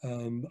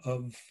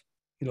of,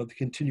 the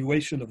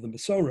continuation of the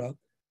Masorah.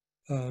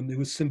 It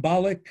was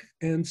symbolic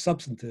and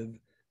substantive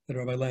that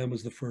Rabbi Lamm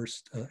was the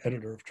first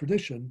editor of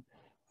tradition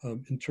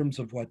in terms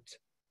of what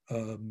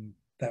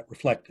that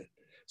reflected.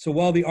 So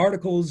while the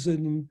articles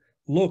in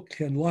Look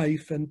and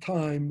Life and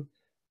Time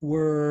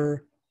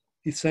were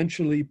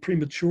essentially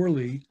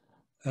prematurely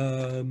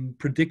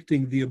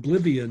predicting the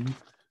oblivion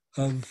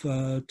of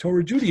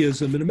Torah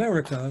Judaism in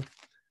America,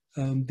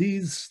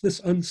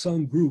 this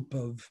unsung group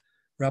of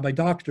rabbi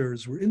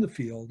doctors were in the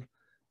field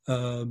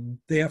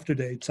day after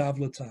day, tzav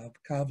l'tzav,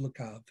 kav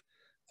l'kav,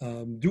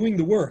 doing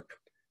the work.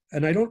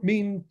 And I don't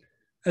mean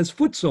as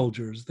foot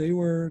soldiers. They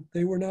were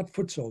not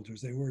foot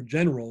soldiers. They were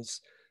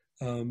generals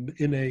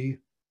in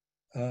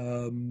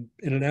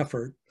an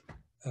effort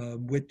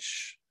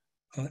which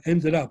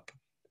ended up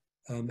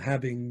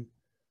having,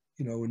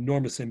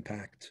 enormous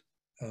impact.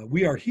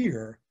 We are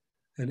here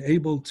and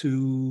able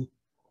to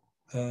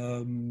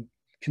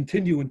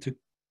continue and to,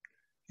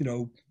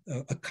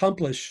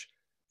 accomplish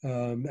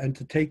and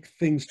to take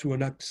things to a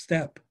next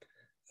step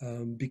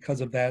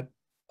because of that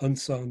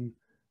unsung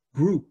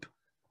group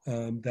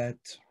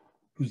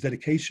whose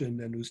dedication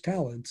and whose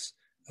talents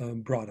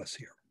brought us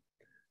here.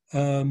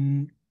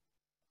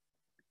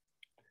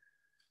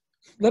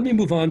 Let me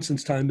move on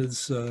since time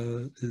is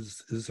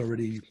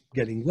already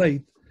getting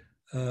late.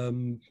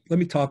 Let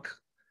me talk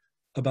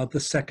about the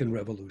second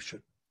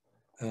revolution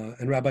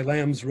and Rabbi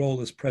Lamm's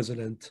role as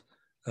president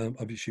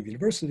of Yeshiva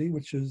University,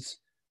 which is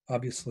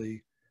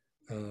obviously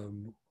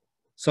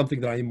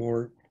something that I am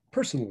more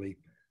personally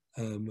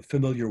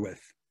familiar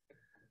with.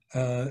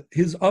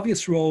 His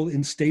obvious role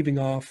in staving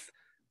off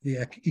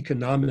the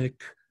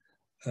economic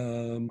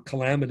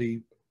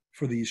calamity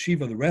for the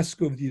yeshiva, the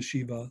rescue of the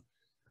yeshiva,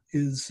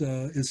 is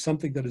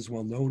something that is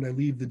well known. I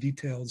leave the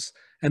details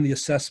and the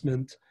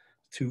assessment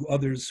to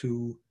others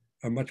who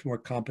are much more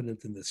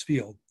competent in this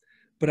field.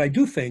 But I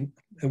do think,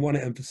 and want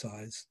to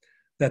emphasize,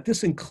 that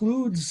this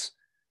includes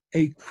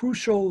a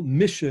crucial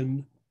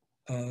mission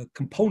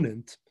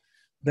component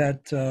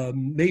that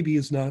maybe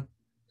is not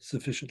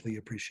sufficiently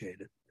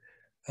appreciated.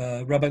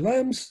 Rabbi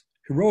Lamm's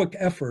heroic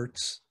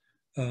efforts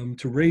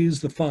to raise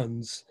the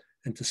funds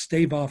and to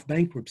stave off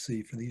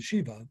bankruptcy for the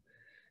yeshiva,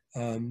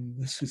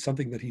 this is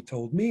something that he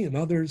told me and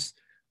others,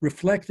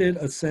 reflected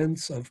a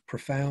sense of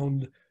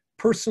profound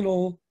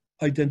personal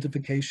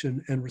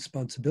identification and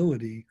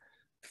responsibility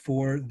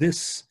for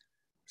this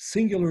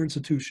singular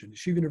institution.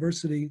 Yeshiva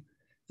University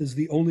is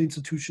the only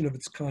institution of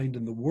its kind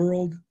in the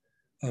world.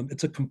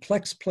 It's a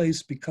complex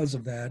place because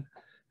of that,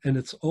 and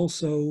it's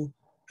also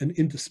an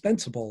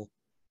indispensable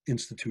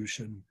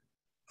institution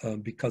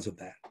because of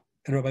that.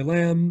 And Rabbi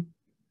Lamm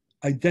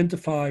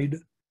identified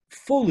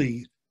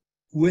fully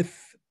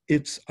with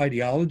its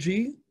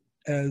ideology,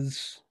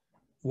 as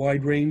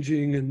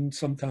wide-ranging and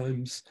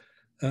sometimes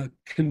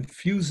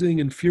confusing,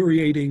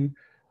 infuriating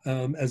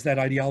as that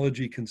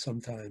ideology can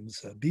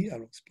sometimes be.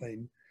 I'll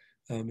explain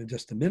in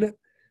just a minute.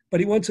 But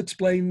he once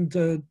explained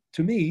to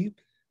me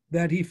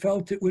that he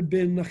felt it would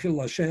be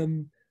Nachil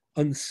Hashem,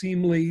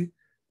 unseemly,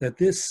 that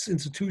this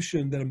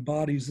institution that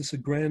embodies this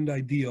grand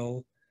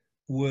ideal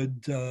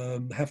would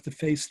have to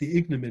face the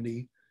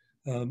ignominy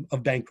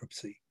of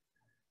bankruptcy.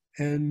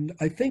 And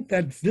I think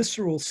that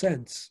visceral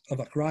sense of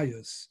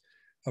achrayus,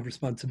 of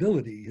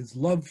responsibility, his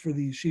love for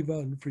the yeshiva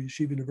and for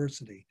Yeshiva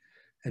University,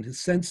 and his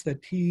sense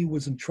that he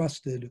was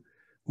entrusted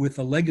with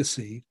a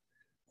legacy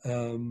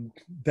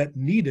that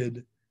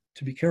needed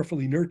to be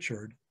carefully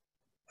nurtured,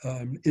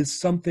 is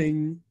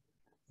something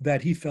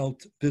that he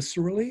felt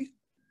viscerally.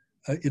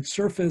 It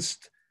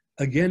surfaced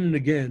again and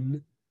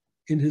again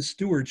in his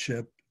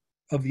stewardship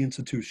of the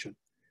institution.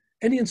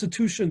 Any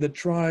institution that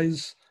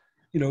tries,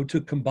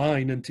 to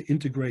combine and to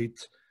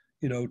integrate,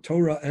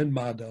 Torah and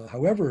Mada,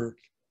 however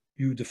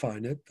you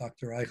define it.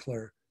 Dr.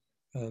 Eichler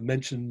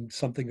mentioned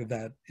something of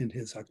that in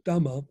his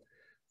Hakdama.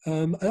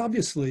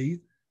 Obviously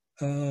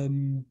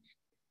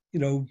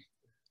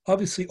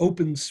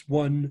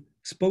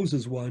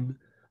exposes one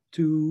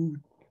to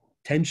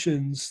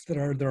tensions that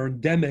are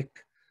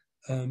endemic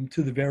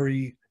to the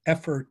very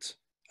effort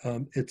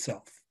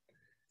itself.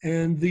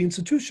 And an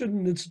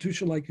institution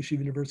like Yeshiva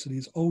University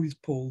is always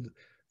pulled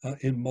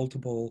in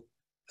multiple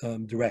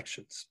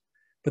directions.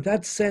 But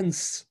that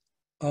sense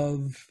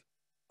of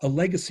a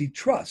legacy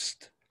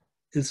trust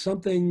is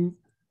something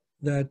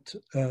that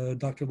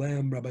Dr.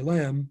 Lamm, Rabbi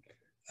Lamm,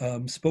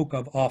 spoke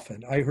of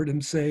often. I heard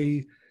him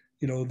say,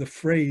 the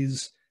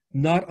phrase,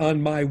 "not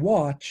on my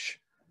watch,"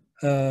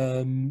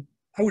 I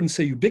wouldn't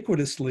say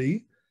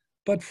ubiquitously,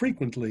 but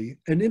frequently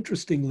and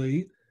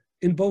interestingly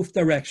in both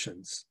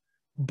directions.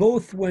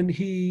 Both when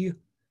he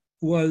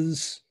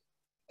was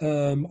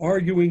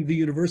arguing the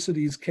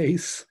university's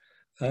case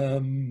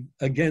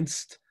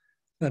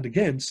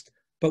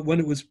but when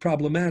it was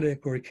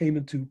problematic or it came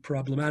into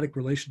problematic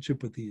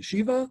relationship with the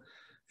yeshiva,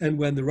 and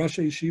when the Rosh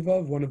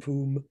Yeshiva, one of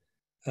whom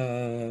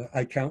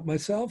I count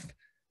myself,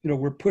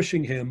 were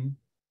pushing him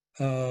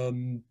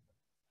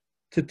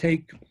to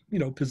take,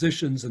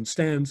 positions and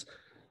stands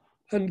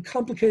on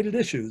complicated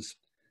issues,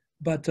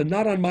 but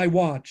not on my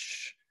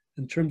watch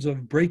in terms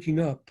of breaking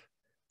up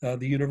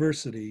the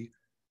university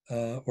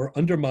or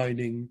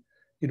undermining,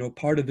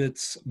 part of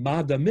its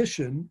MADA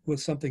mission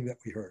was something that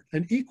we heard.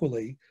 And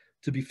equally,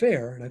 to be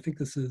fair, and I think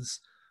this is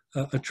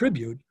a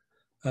tribute,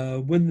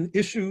 when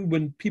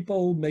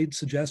people made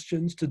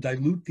suggestions to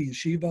dilute the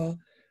yeshiva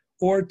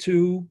or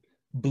to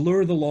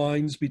blur the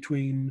lines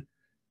between,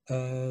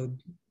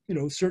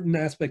 certain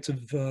aspects of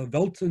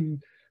Welten,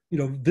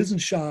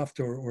 Wissenschaft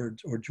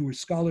or Jewish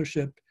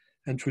scholarship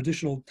and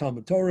traditional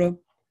Talmud Torah,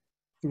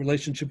 the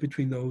relationship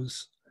between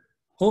those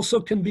also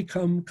can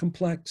become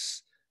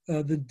complex.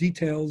 The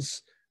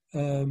details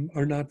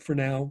are not for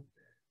now.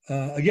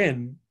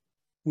 Again,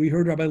 we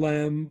heard Rabbi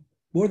Lamm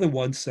more than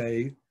once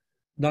say,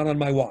 not on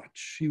my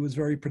watch. He was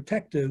very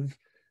protective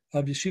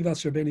of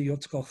Yeshivas Rabbeinu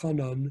Yotzkal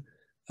Chanan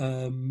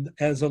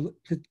as a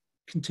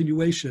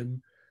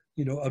continuation,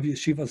 of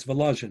Yeshivas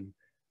Volozhin,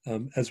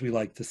 as we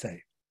like to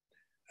say.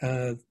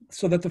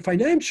 So that the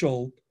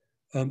financial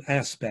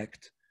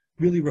aspect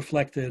really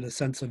reflected a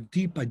sense of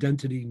deep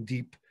identity and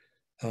deep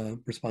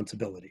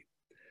responsibility.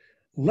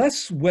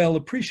 Less well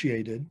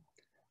appreciated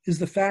is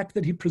the fact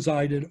that he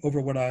presided over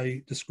what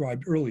I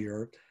described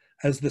earlier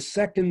as the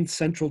second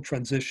central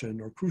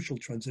transition or crucial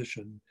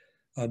transition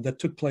that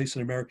took place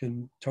in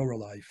American Torah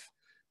life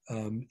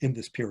in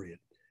this period.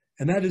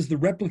 And that is the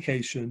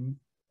replication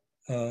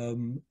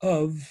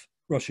of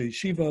Rosh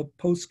Yeshiva,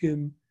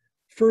 Poskim,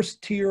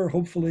 first tier,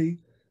 hopefully,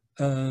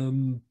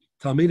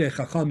 Talmidei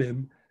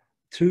Chachamim,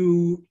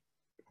 to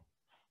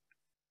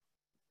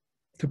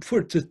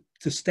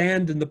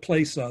stand in the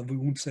place of, we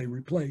won't say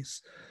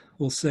replace,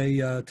 we'll say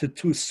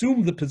to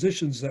assume the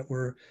positions that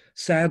were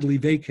sadly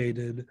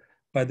vacated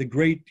by the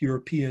great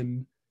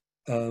European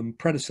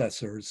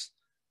predecessors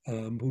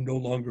who no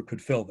longer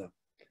could fill them.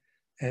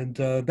 And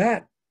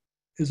that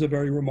is a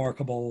very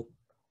remarkable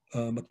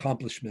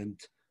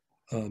accomplishment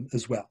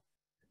as well.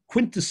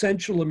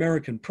 Quintessential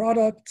American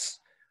products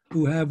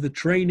who have the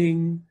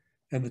training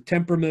and the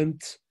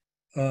temperament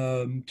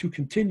to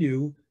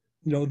continue,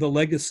 the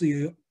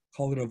legacy,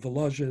 call it a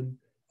Volozhin,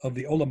 of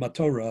the Olam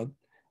HaTorah,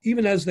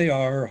 even as they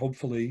are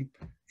hopefully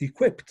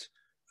equipped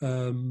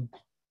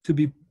to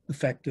be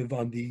effective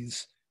on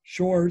these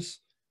shores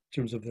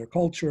in terms of their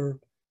culture,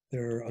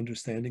 their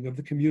understanding of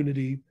the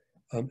community,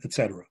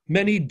 etc.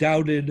 Many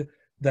doubted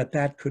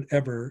that could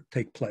ever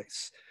take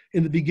place.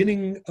 In the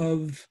beginning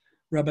of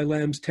Rabbi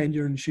Lamm's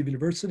tenure in Yeshiva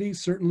University,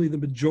 certainly the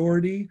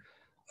majority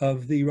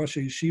of the Rosh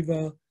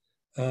Yeshiva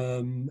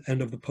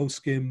and of the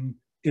poskim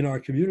in our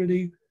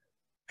community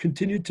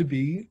continued to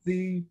be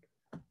the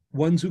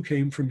ones who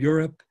came from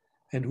Europe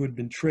and who had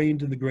been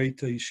trained in the great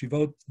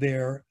yeshivot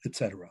there,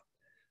 etc.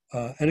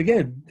 And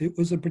again, it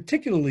was a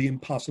particularly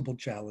impossible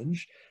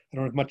challenge. I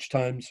don't have much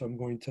time, so I'm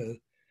going to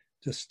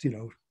just,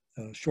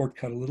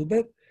 shortcut a little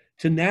bit,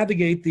 to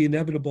navigate the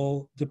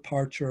inevitable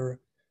departure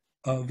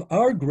of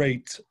our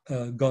great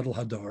Gadol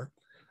Hadar,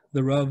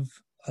 the Rav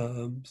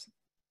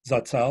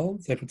Zatzal,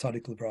 Zecher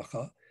Tzadik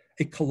Livracha,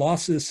 a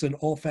colossus in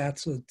all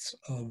facets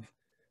of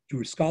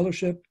Jewish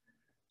scholarship,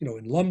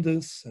 in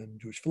Lumdus and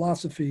Jewish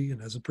philosophy,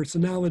 and as a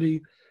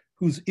personality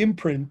whose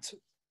imprint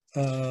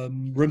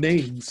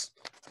remains,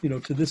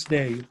 to this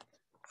day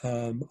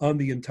on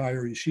the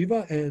entire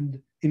yeshiva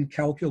and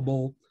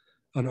incalculable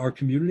on our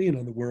community and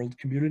on the world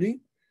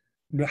community.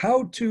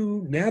 How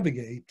to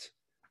navigate,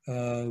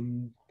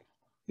 when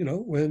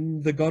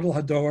the Gadol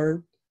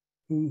Hadar,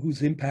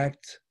 whose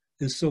impact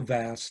is so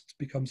vast,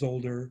 becomes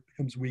older,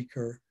 becomes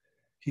weaker.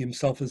 He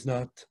himself is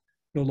no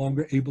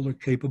longer able or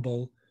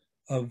capable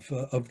of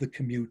the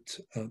commute,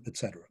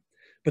 etc.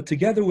 But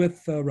together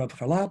with Rav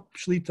Chalap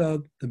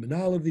Shlita, the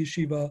Menal of the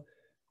yeshiva,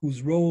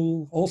 whose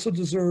role also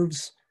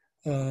deserves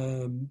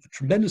a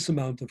tremendous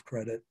amount of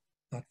credit,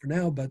 not for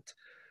now, but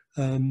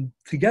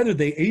together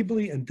they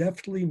ably and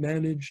deftly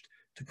managed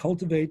to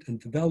cultivate and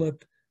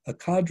develop a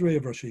cadre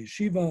of Rosh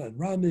Yeshiva and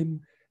Ramim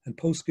and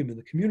Poskim in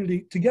the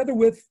community, together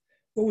with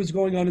what was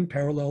going on in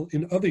parallel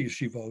in other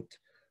yeshivot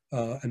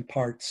and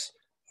parts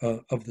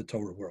of the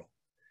Torah world.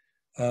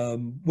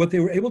 What they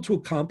were able to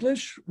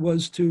accomplish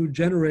was to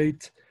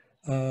generate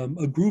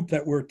a group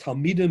that were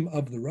Talmidim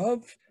of the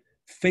Rav,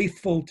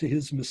 faithful to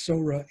his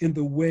Mesorah in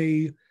the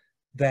way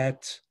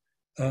that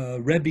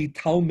Rebbe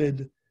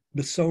Talmud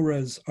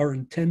Mesorahs are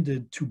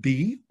intended to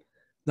be,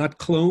 not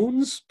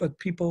clones, but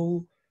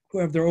people who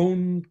have their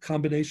own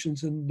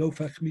combinations and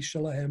nofach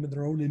mishalahem and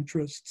their own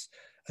interests,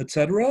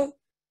 etc.,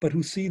 but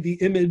who see the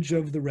image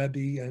of the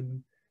Rebbe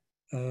and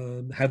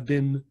have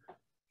been,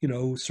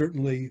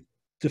 certainly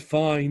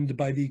defined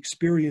by the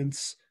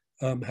experience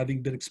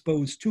having been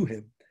exposed to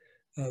him.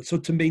 So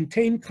to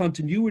maintain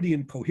continuity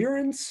and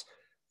coherence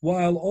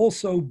while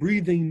also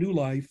breathing new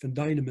life and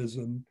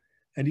dynamism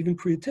and even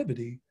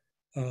creativity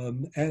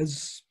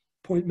as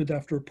appointment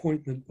after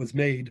appointment was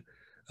made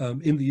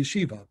in the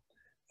yeshiva.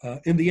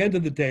 In the end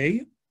of the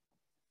day,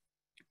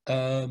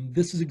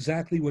 this is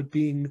exactly what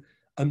being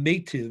a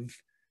mativ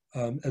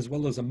as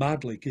well as a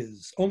madlik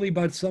is. Only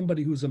by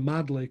somebody who's a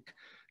madlik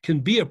can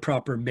be a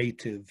proper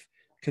mativ,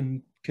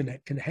 can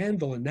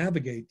handle and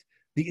navigate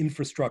the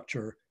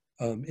infrastructure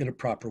in a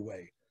proper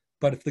way.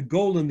 But if the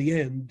goal in the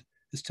end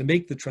is to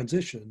make the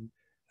transition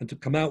and to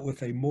come out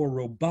with a more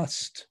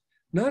robust,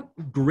 not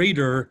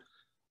greater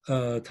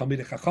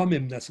Talmidei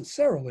Chachamim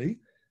necessarily,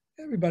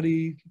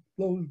 everybody,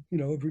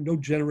 no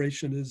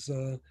generation is,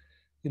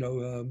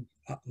 Alman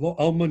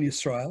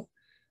Yisrael.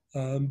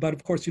 But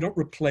of course, you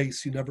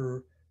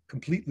never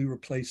completely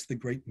replace the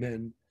great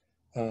men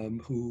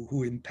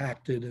who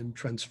impacted and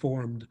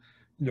transformed,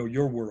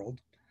 your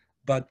world.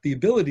 But the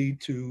ability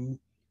to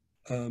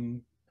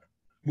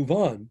move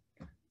on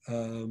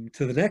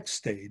to the next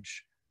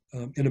stage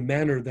in a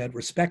manner that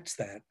respects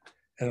that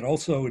and it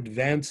also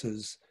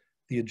advances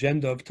the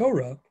agenda of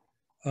Torah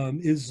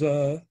is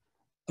a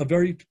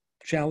very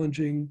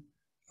challenging,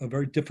 a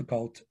very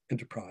difficult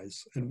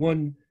enterprise, and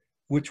one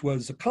which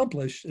was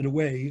accomplished in a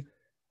way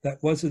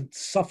that wasn't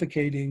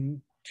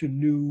suffocating to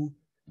new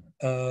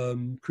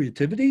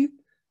creativity,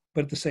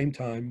 but at the same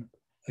time,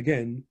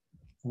 again,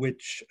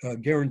 which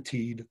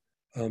guaranteed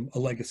a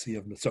legacy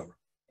of Masorah.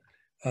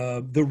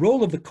 The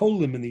role of the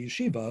kolim in the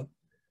yeshiva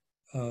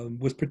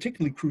was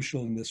particularly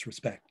crucial in this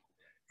respect.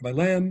 Rabbi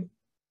Lamm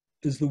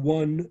is the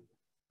one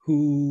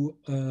who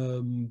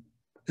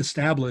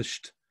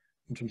established,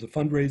 in terms of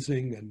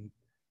fundraising and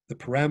the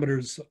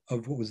parameters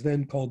of what was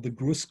then called the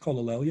Grus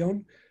Kolel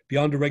Elyon,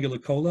 beyond a regular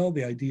kollel,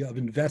 the idea of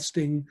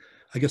investing.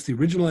 I guess the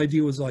original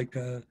idea was like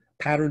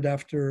patterned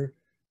after,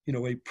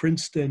 a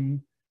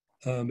Princeton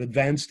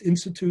advanced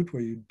institute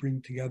where you'd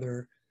bring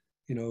together,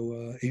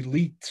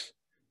 elite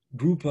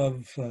group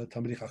of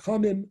Talmidei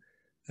Chachamim,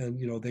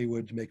 and they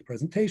would make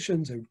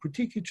presentations, they would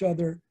critique each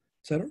other,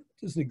 etc.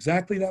 It isn't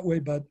exactly that way,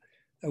 but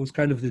that was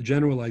kind of the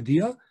general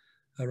idea.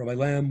 Rabbi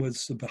Lamm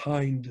was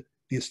behind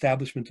the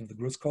establishment of the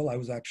Grus Kol. I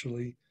was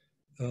actually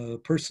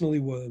personally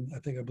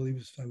I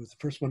believe I was the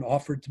first one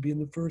offered to be in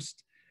the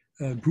first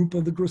group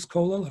of the Grus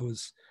Kol. I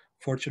was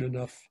fortunate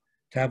enough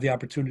to have the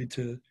opportunity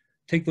to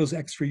take those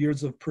extra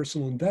years of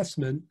personal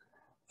investment,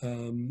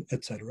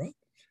 etc.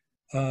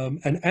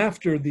 And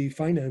after the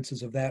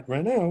finances of that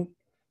ran out,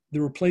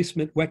 the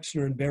replacement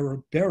Wexner and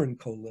Baron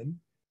Kollel,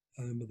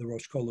 the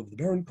Rosh Kol of the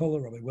Baron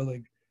Kollel, Rabbi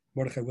Willig,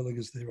 Mordechai Willig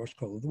is the Rosh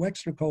Kol of the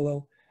Wexner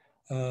Kollel.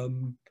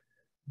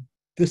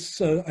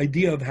 This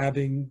idea of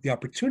having the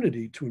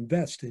opportunity to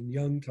invest in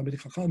young Talmidei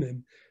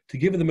Chachamim, to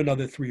give them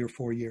another 3 or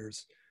 4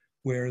 years,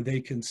 where they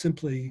can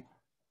simply,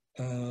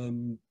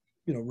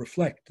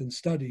 reflect and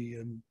study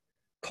and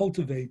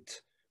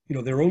cultivate,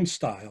 their own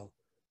style,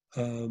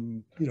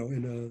 in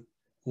a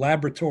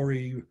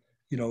laboratory,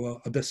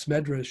 a bes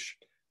medrash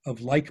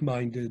of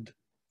like-minded,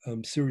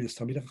 serious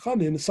Talmidei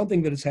Chachamim, is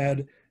something that has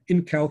had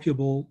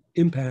incalculable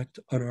impact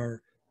on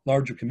our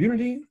larger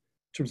community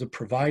in terms of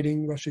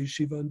providing Rosh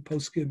Yeshiva and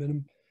poskim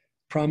and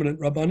prominent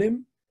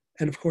Rabbanim,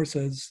 and of course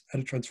has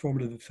had a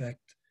transformative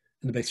effect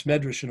in the base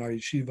medrash in our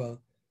yeshiva,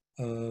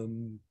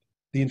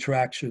 the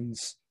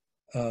interactions,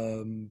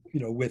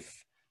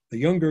 with the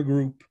younger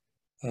group,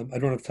 I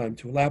don't have time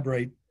to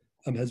elaborate,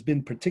 has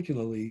been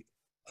particularly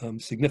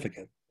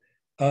significant.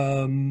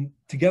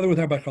 Together with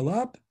Rabbi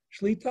Chalap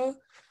Shlita,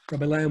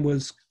 Rabbi Lamm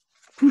was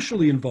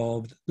crucially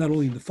involved not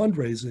only in the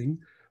fundraising,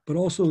 but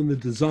also in the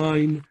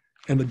design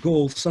and the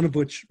goals, some of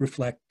which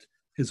reflect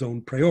his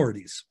own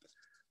priorities.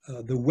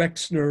 The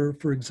Wexner,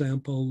 for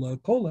example,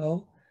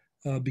 Kollel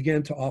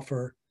began to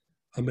offer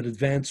an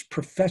advanced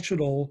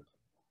professional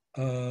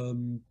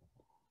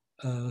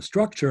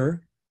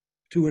structure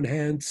to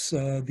enhance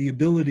the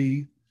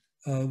ability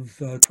of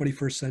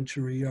 21st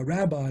century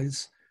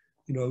rabbis,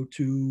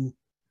 to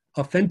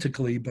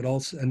authentically, but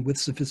also, and with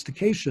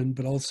sophistication,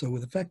 but also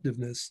with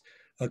effectiveness,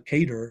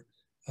 cater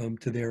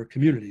to their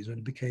communities. And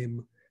it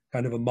became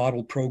kind of a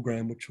model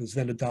program, which was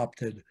then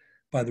adopted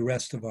by the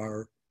rest of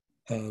our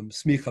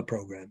smicha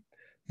program.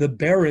 The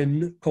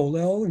Baron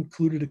Kollel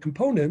included a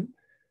component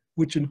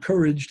which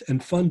encouraged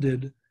and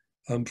funded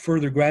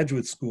further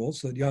graduate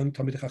schools, so that young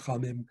Talmidei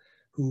Chachamim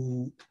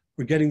who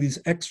were getting these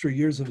extra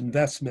years of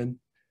investment,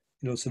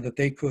 so that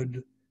they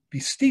could be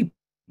steeped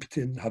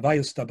in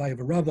Havayas Tabai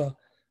V'Rava,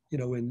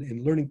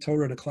 in learning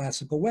Torah in a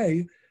classical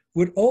way,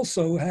 would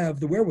also have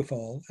the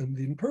wherewithal and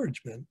the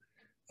encouragement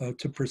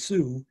to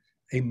pursue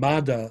a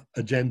Mada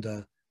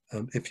agenda,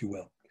 if you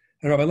will.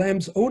 And Rabbi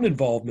Lamm's own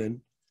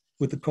involvement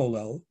with the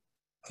Kollel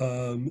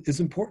is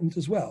important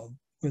as well.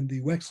 When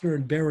the Wexner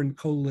and Baron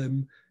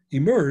Kollelim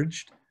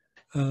emerged,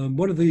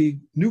 one of the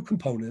new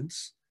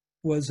components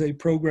was a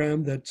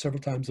program that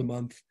several times a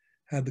month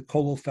had the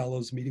Kollel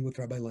Fellows meeting with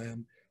Rabbi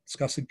Lamm,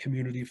 discussing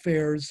community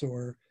affairs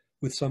or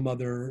with some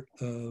other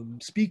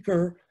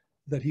speaker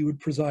that he would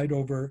preside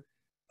over.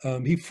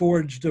 He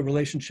forged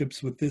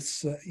relationships with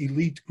this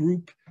elite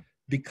group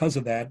because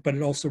of that, but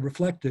it also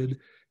reflected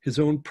his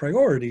own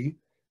priority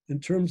in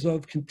terms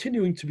of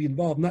continuing to be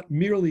involved, not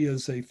merely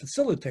as a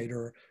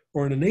facilitator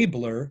or an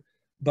enabler,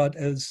 but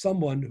as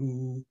someone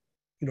who,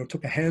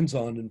 took a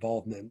hands-on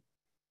involvement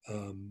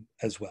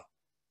as well.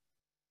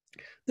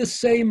 This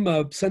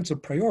same sense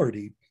of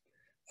priority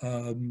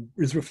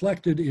is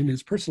reflected in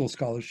his personal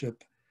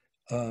scholarship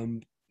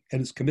and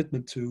his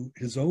commitment to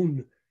his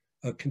own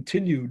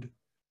continued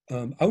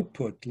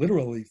output,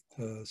 literally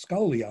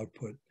scholarly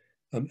output,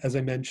 as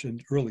I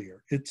mentioned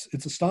earlier. It's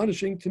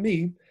astonishing to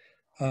me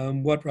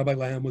what Rabbi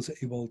Lamm was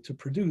able to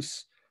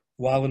produce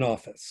while in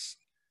office.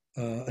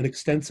 An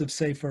extensive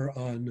sefer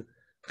on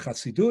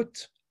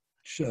Chassidut,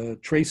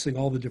 tracing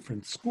all the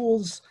different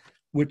schools,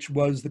 which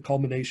was the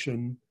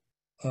culmination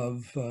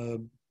of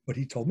what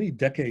he told me,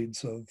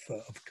 decades of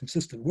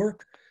consistent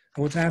work.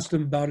 I once asked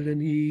him about it,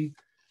 and he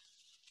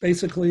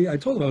basically, I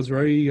told him I was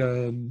very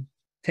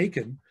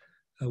taken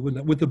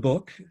with the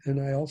book, and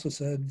I also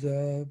said,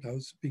 I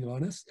was being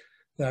honest,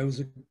 that I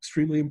was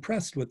extremely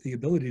impressed with the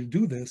ability to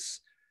do this,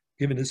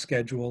 given his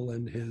schedule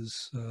and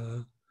his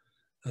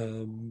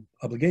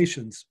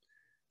obligations.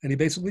 And he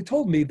basically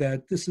told me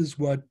that this is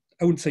what,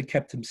 I wouldn't say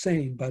kept him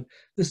sane, but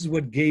this is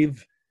what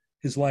gave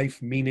his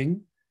life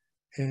meaning.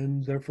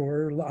 And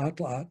therefore, la'at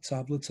la'at,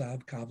 tzav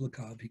l'tzav, kav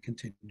l'kav, he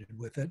continued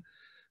with it.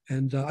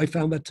 And I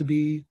found that to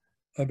be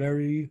a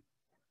very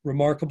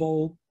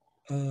remarkable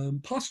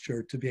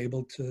posture, to be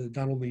able to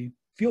not only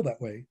feel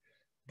that way,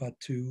 but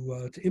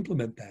to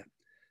implement that.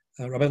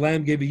 Rabbi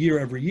Lamm gave a year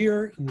every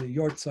year in the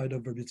yahrzeit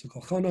of Rabbi Yitzchak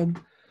Elchanan,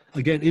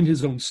 again in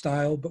his own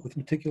style, but with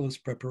meticulous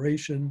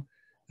preparation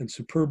and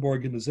superb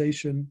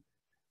organization.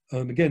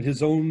 Again,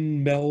 his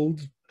own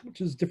meld,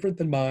 which is different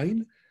than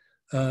mine,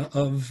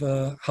 of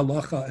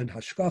halacha and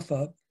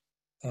hashkafa,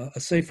 a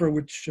sefer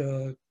which,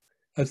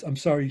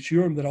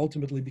 shiurim that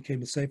ultimately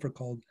became a sefer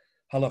called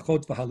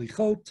Halachot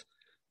v'Halichot,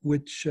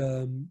 which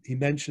he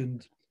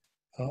mentioned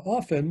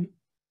often.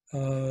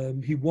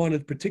 He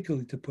wanted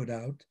particularly to put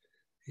out.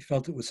 He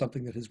felt it was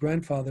something that his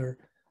grandfather,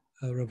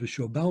 Rav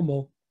Yeshua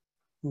Baumel,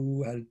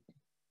 who had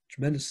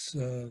tremendous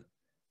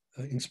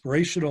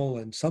inspirational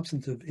and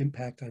substantive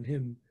impact on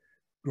him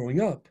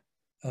growing up,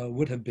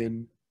 would have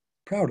been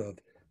proud of.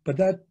 But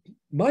that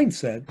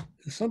mindset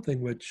is something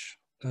which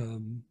I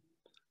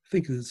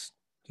think is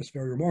just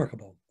very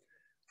remarkable.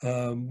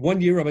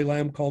 One year, Rabbi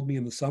Lamm called me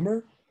in the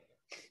summer,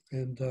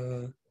 and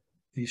the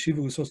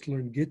yeshiva was supposed to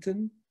learn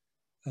Gittin,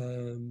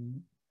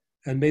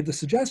 and made the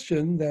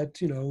suggestion that,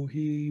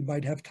 he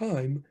might have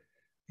time,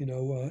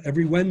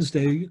 every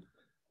Wednesday,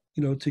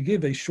 to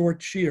give a short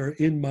shiur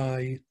in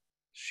my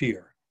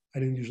shiur. I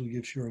didn't usually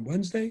give shiur on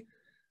Wednesday,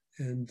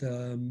 and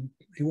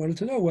he wanted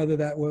to know whether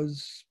that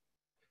was,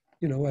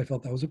 I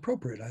felt that was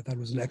appropriate. I thought it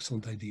was an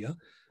excellent idea.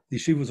 The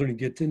yeshiva was learning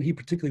Gittin. He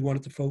particularly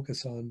wanted to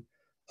focus on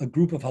a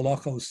group of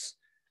halachos,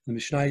 the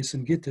Mishnayos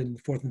and Gittin,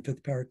 4th and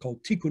 5th parak,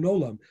 called Tikkun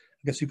Olam.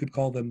 I guess you could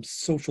call them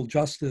social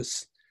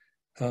justice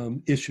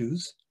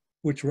issues,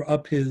 which were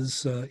up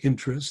his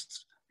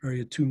interests,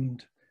 very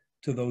attuned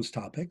to those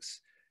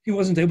topics. He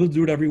wasn't able to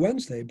do it every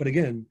Wednesday, but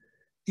again,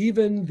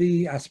 even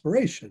the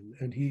aspiration,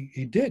 and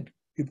he did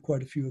give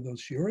quite a few of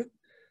those shiurim,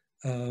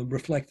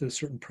 reflected a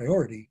certain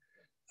priority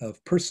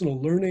of personal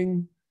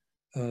learning,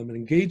 and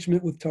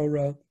engagement with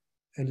Torah,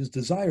 and his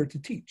desire to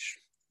teach,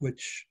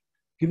 which,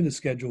 given his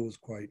schedule, was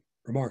quite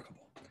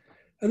remarkable.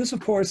 And this,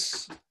 of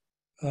course,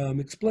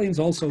 explains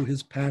also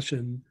his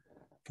passion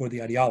for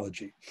the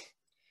ideology.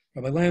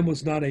 Rabbi Lamm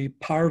was not a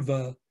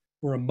parva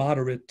or a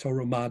moderate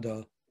Torah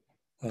Mada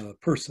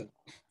person.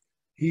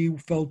 He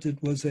felt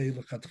it was a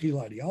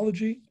lechatchila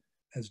ideology,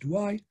 as do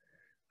I.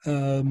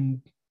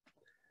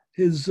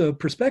 His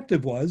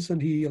perspective was,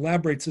 and he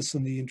elaborates this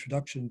in the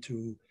introduction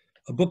to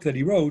a book that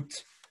he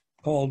wrote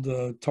called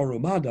Torah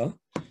Mada.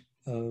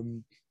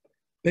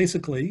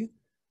 Basically,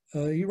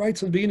 he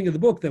writes in the beginning of the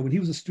book that when he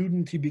was a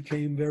student, he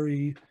became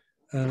very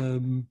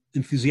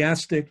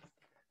enthusiastic,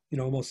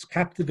 almost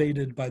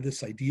captivated by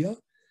this idea.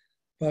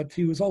 But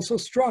he was also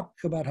struck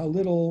about how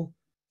little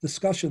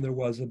discussion there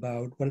was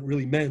about what it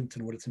really meant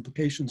and what its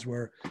implications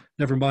were,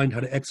 never mind how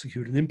to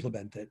execute and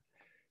implement it.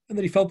 And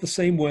that he felt the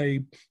same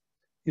way,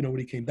 when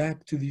he came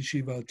back to the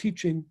yeshiva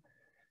teaching.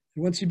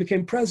 And once he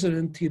became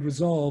president, he had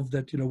resolved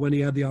that, when he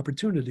had the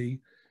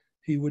opportunity,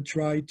 he would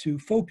try to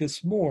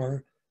focus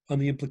more on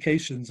the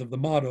implications of the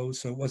motto,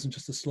 so it wasn't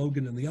just a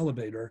slogan in the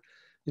elevator,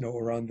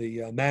 or on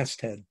the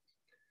masthead.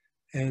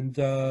 And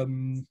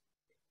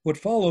what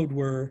followed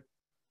were,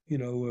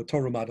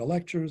 Torah Mada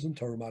lectures and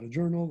Torah Mada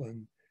journal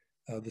and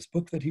this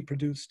book that he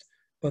produced,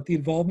 but the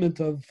involvement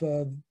of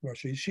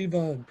Rosh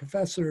Yeshiva and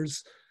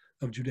professors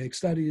of Judaic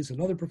studies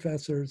and other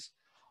professors.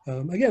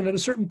 Again, at a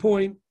certain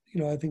point,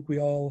 I think we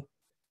all,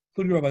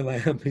 including Rabbi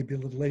Lamm, maybe a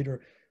little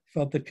later,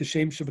 felt that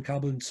Kashem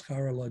Shabakabel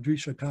schar la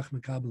drisha, Kach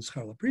Makabel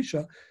schar la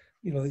prisha,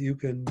 that you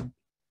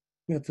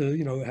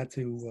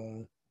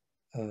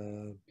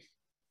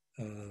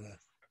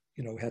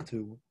had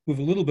to move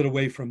a little bit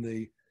away from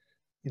the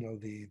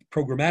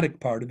programmatic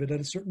part of it at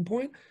a certain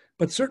point,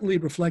 but certainly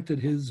it reflected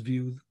his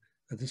view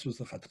that this was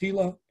the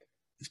chatchila,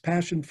 his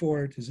passion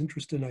for it, his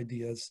interest in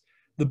ideas.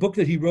 The book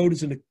that he wrote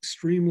is an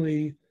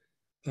extremely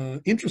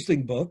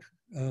interesting book.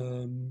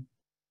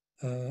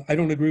 I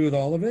don't agree with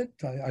all of it.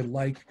 I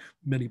like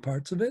many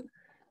parts of it.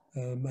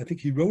 I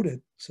think he wrote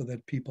it so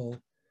that people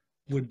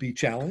would be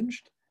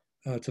challenged.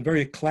 It's a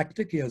very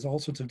eclectic. He has all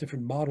sorts of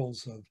different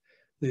models of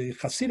the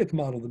Hasidic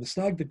model, the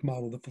Misnagdic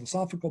model, the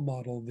philosophical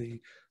model, the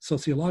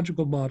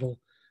sociological model,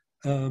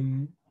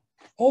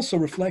 also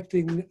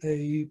reflecting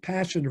a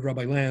passion of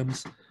Rabbi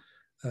Lamm's.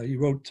 He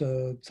wrote,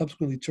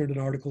 subsequently turned an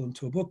article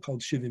into a book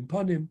called Shivim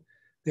Panim,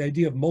 the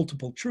idea of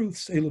multiple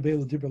truths. Rabbi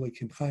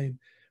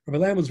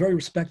Lamm was very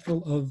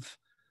respectful of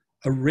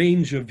a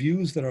range of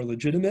views that are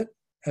legitimate,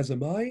 as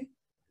am I.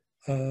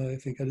 I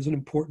think that is an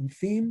important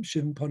theme,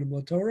 Shivim Panim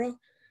LaTorah.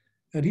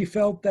 And he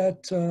felt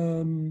that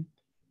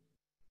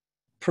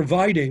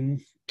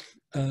providing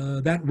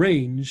that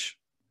range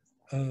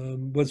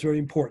was very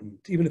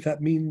important, even if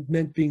that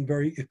meant being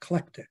very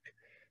eclectic,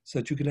 so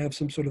that you can have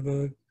some sort of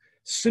a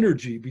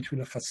synergy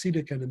between a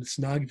Hasidic and a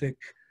Misnagdic,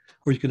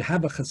 or you can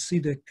have a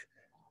Hasidic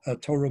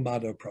Torah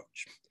Mada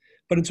approach.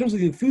 But in terms of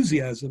the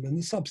enthusiasm and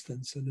the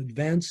substance and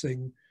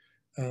advancing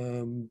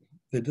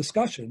the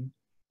discussion,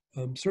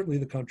 certainly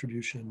the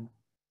contribution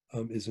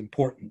is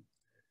important.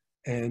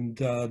 And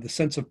the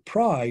sense of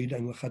pride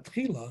and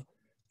lechatchila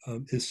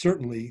is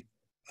certainly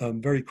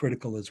very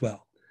critical as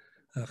well.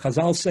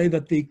 Chazal say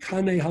that the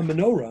Kanei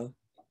HaMenorah,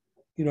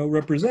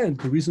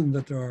 represent the reason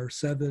that there are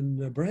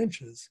 7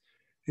 branches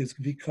is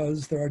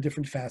because there are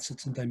different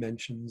facets and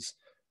dimensions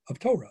of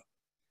Torah.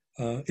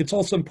 It's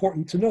also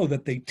important to know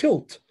that they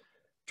tilt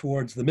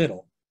towards the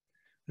middle.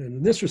 And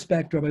in this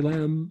respect, Rabbi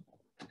Lamm,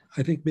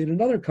 I think, made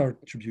another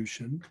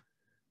contribution.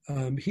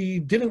 He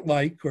didn't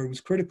like or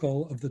was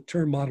critical of the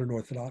term modern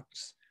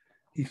Orthodox.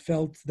 He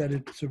felt that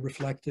it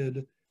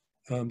reflected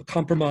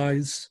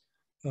compromise,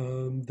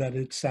 that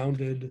it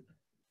sounded,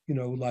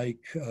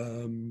 like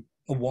a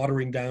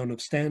watering down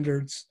of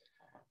standards.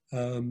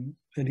 And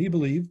he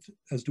believed,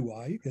 as do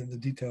I, and the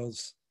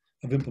details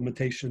of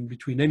implementation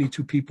between any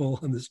 2 people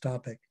on this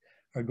topic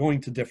are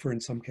going to differ in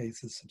some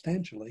cases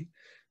substantially,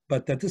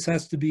 but that this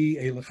has to be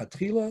a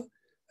lechatchila,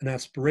 an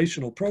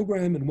aspirational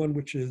program, and one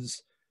which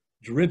is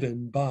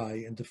driven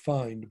by and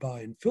defined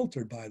by and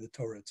filtered by the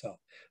Torah itself.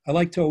 I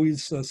like to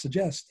always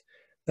suggest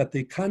that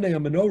the Kanei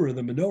HaMenorah,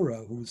 the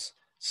menorah, whose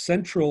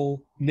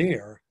central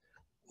nair,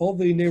 all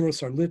the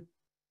nairos are lit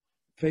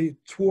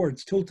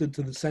tilted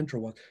to the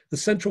central one. The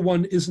central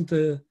one isn't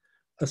a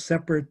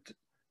separate,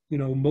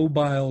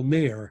 mobile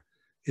nair.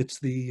 It's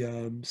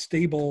the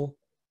stable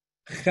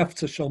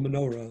Hefza Shel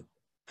menorah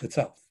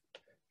itself.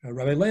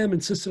 Rabbi Lamm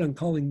insisted on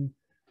calling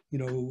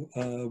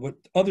what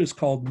others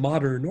called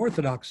modern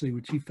orthodoxy,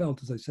 which he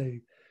felt, as I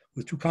say,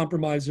 was too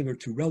compromising or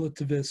too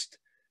relativist,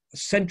 a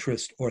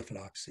centrist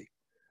orthodoxy.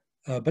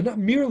 But not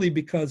merely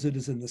because it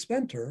is in the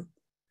center,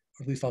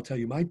 or at least I'll tell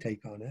you my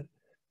take on it,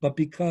 but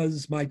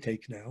because my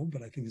take now,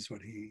 but I think this is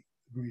what he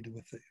agreed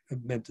with,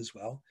 meant as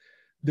well,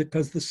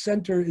 because the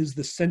center is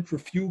the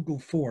centrifugal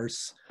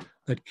force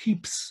that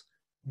keeps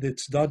the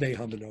Tzadei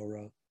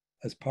HaMenorah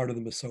as part of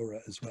the Masorah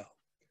as well.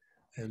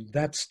 And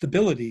that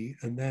stability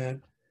and that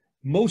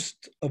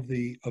most of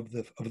the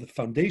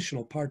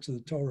foundational parts of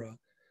the Torah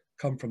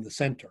come from the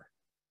center,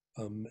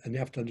 and you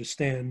have to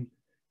understand,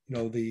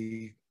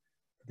 the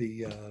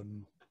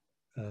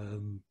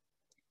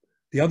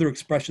other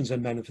expressions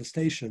and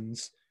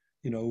manifestations,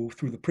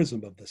 through the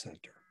prism of the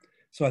center.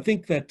 So I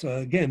think that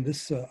again,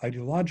 this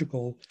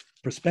ideological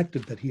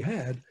perspective that he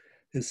had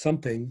is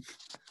something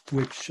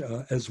which,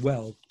 as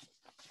well,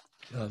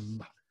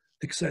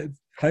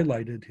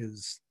 highlighted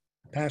his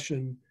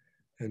passion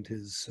and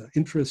his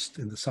interest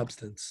in the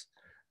substance.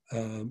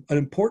 An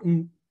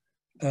important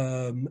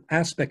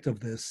aspect of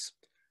this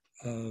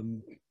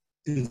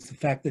is the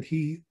fact that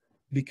he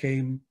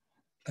became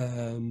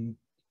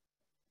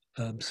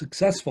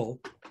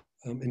successful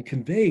in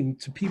conveying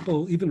to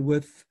people, even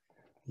with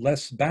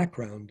less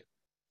background,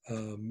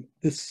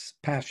 this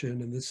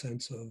passion and this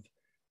sense of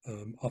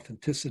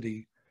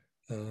authenticity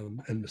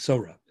and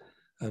Masorah.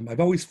 I've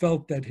always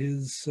felt that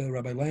his,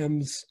 Rabbi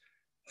Lamm's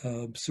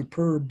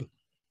superb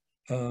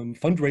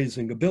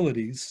fundraising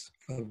abilities,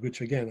 of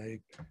which again, I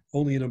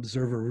only an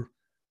observer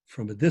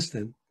from a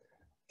distance,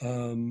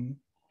 even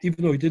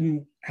though he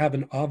didn't have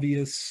an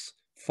obvious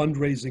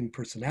fundraising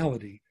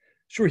personality.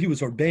 Sure, he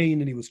was urbane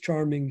and he was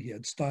charming, he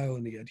had style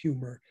and he had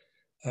humor,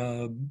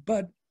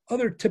 but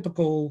other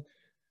typical,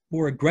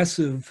 more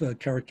aggressive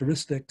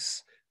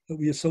characteristics that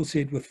we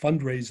associate with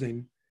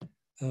fundraising,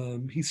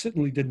 he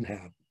certainly didn't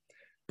have.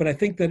 But I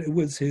think that it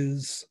was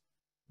his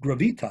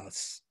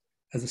gravitas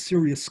as a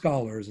serious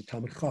scholar, as a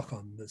Talmid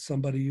Chacham, as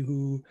somebody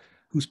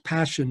whose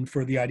passion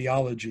for the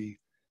ideology,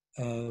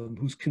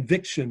 whose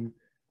conviction,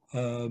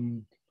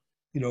 and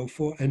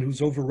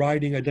whose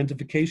overriding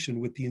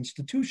identification with the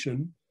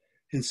institution,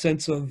 his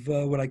sense of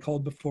what I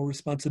called before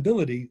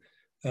responsibility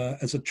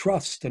as a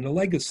trust and a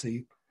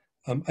legacy.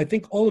 I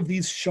think all of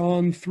these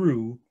shone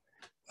through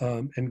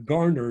and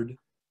garnered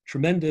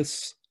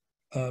tremendous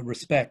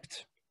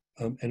respect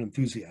and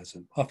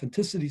enthusiasm.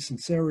 Authenticity,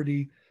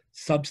 sincerity,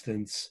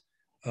 substance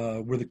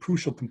were the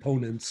crucial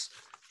components,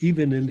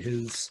 even in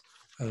his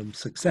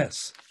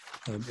success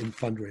in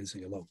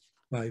fundraising alone.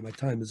 My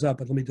time is up,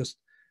 but let me just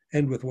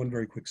end with one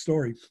very quick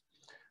story.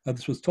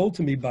 This was told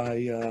to me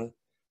by,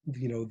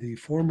 the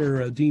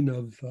former dean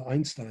of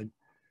Einstein,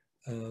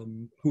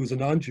 who was a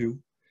non-Jew,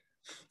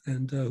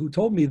 and who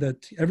told me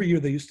that every year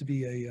there used to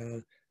be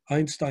a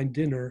Einstein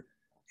dinner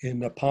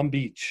in Palm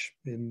Beach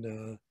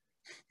in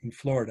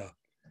Florida.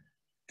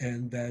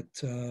 And that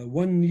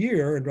one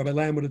year, and Rabbi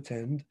Lamm would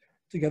attend,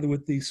 together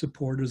with the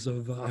supporters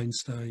of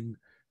Einstein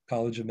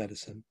College of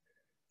Medicine.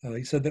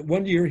 He said that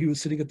one year he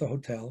was sitting at the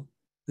hotel,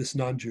 this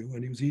non-Jew,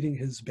 and he was eating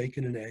his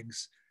bacon and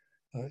eggs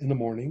in the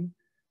morning.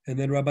 And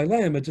then Rabbi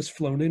Lamm had just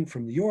flown in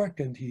from New York,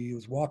 and he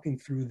was walking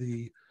through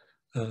the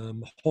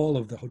hall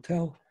of the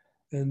hotel.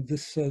 And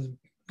this,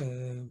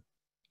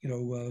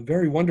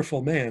 very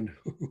wonderful man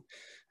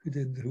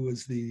who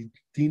was the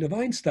dean of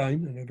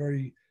Einstein and a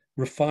very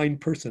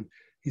refined person.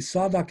 He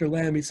saw Dr.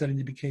 Lamm, he said, and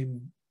he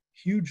became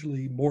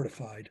hugely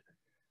mortified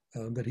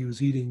that he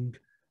was eating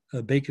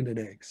bacon and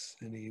eggs.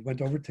 And he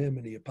went over to him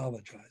and he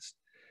apologized.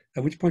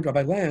 At which point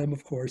Rabbi Lamm,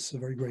 of course,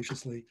 very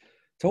graciously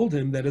told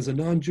him that as a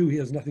non-Jew, he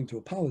has nothing to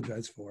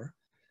apologize for.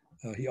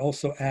 He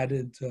also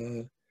added,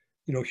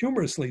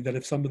 humorously, that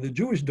if some of the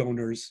Jewish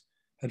donors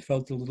had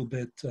felt a little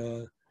bit,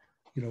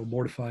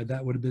 mortified,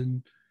 that would have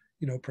been,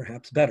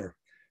 perhaps better.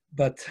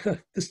 But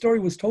the story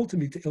was told to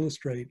me to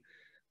illustrate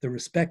the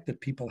respect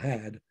that people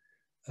had.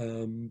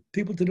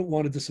 People didn't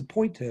want to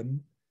disappoint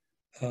him.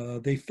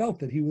 They felt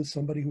that he was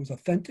somebody who was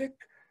authentic,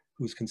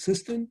 who was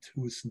consistent,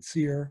 who was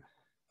sincere,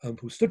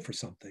 who stood for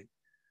something.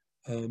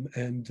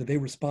 And they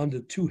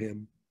responded to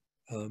him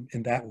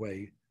in that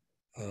way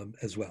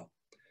as well.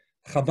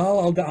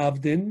 Chaval al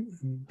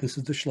da'avdin, this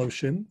is the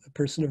shloshim, a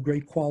person of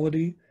great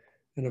quality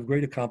and of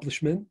great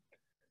accomplishment,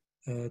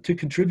 to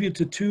contribute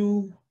to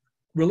two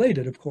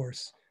related, of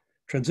course,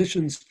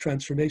 transitions,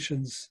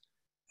 transformations,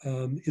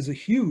 is a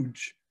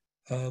huge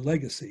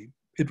legacy.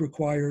 It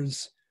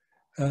requires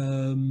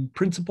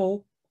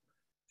principle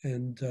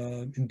and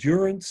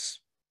endurance,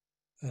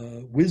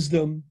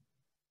 wisdom,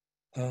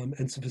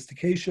 and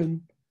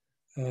sophistication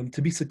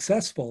to be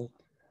successful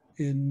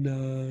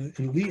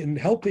in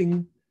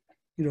helping,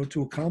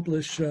 to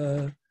accomplish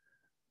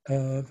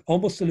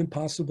almost an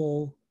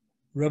impossible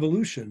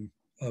revolution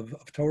of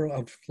Torah,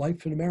 of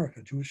life in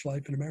America, Jewish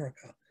life in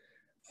America,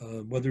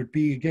 whether it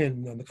be,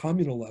 again, on the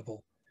communal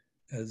level,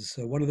 as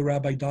one of the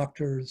rabbi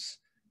doctors,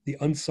 the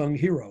unsung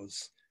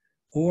heroes,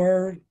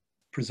 or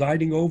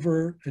presiding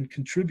over and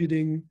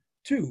contributing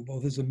to,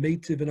 both as a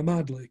meitiv and a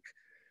madlik,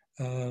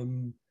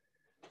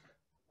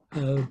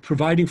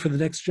 providing for the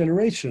next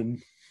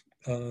generation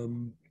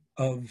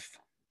of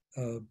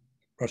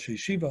Rosh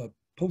Yeshiva,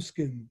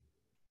 Poskim,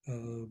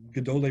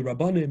 Gedolei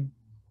Rabbanim,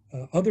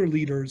 other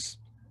leaders.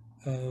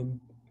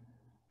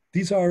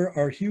 These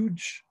are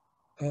huge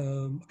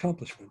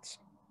accomplishments.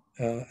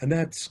 And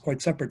that's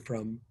quite separate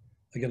from,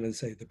 again,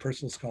 as I say, the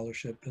personal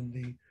scholarship and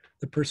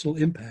the personal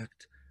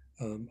impact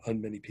on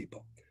many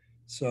people.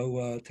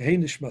 So, Tehei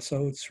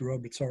Nishmaso Tzura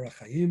B'Tzara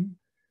Chaim,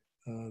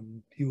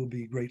 he will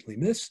be greatly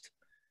missed.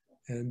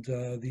 And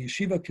the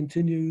yeshiva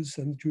continues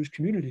and the Jewish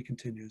community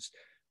continues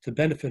to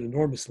benefit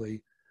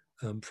enormously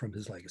from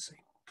his legacy.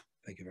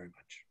 Thank you very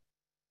much.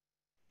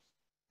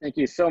 Thank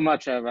you so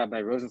much,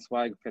 Rabbi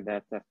Rosensweig, for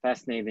that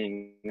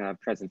fascinating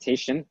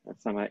presentation.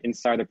 That's some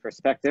insider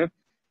perspective.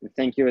 And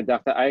thank you,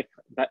 Dr.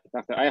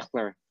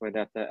 Eichler, for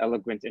that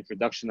eloquent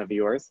introduction of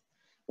yours.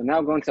 We're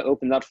now going to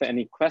open up for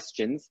any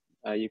questions.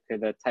 You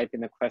could type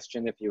in a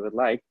question if you would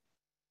like.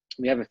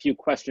 We have a few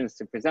questions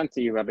to present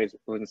to you, Rabbi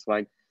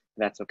Rosensweig.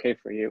 That's okay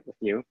for you, with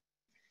you.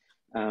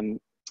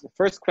 The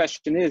first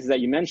question is that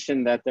you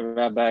mentioned that the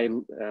Rabbi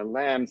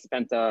Lamm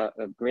spent a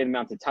great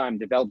amount of time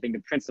developing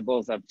the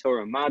principles of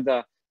Torah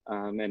Mada,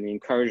 and he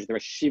encouraged the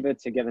Rosh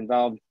Yeshiva to get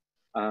involved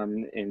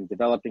in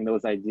developing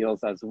those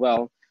ideals as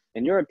well.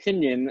 In your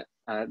opinion,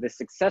 the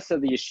success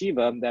of the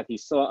yeshiva that he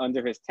saw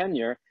under his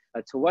tenure,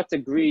 to what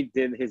degree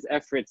did his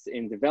efforts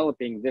in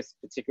developing this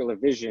particular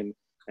vision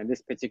and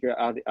this particular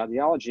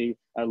ideology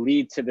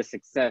lead to the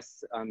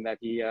success that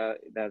he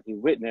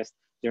witnessed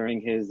during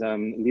his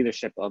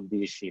leadership of the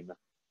yeshiva?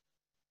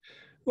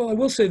 Well, I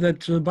will say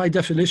that by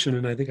definition,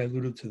 and I think I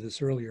alluded to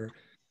this earlier,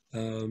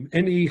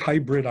 any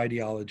hybrid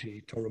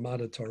ideology, Torah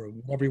Mada, Torah,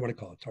 whatever you want to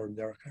call it, Torah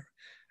Derech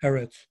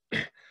Eretz,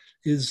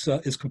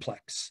 is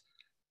complex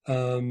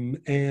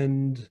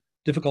and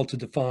difficult to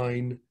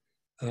define,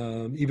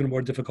 even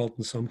more difficult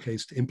in some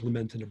cases to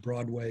implement in a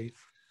broad way.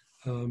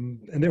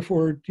 And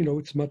therefore,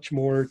 it's much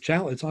more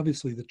challenge. It's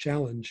obviously the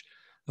challenge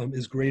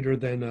is greater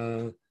than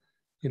a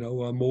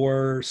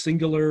more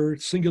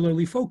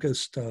singularly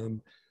focused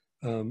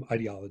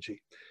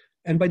ideology.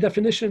 And by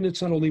definition,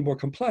 it's not only more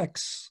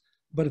complex,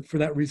 but for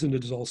that reason,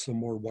 it is also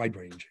more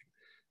wide-ranging,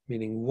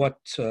 meaning what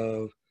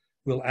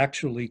will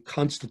actually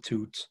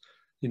constitute,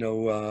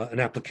 an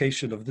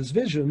application of this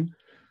vision,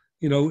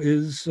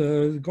 is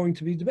going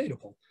to be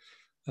debatable.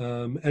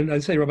 And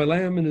I'd say Rabbi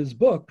Lamm in his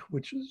book,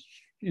 which is,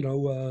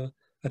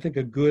 I think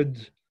a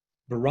good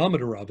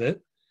barometer of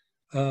it,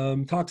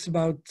 talks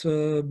about,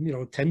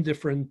 10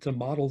 different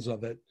models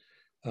of it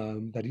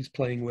that he's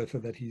playing with or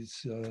that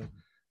he's,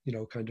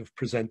 kind of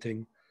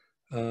presenting.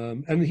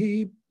 And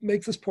he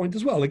makes this point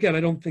as well. Again,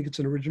 I don't think it's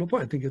an original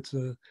point. I think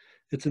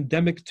it's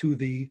endemic to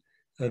the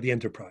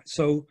enterprise.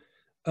 So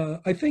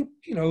I think,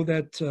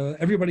 that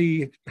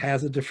everybody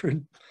has a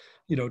different,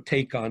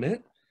 take on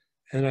it.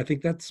 And I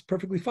think that's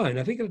perfectly fine.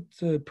 I think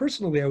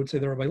personally, I would say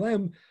that Rabbi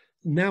Lamm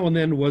now and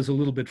then was a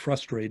little bit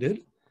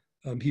frustrated.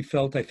 He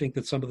felt, I think,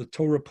 that some of the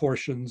Torah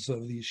portions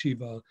of the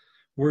yeshiva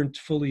weren't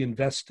fully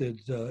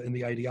invested in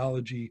the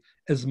ideology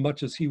as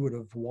much as he would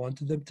have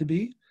wanted them to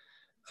be.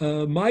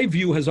 My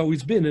view has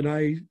always been, and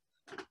I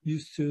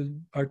used to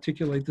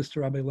articulate this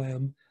to Rabbi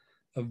Lamm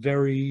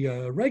very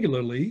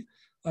regularly,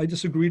 I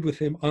disagreed with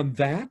him on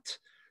that.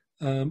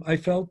 I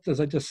felt, as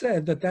I just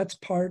said, that that's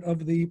part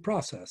of the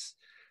process,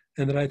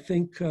 and that I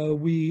think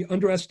we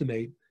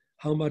underestimate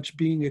how much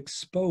being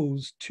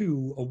exposed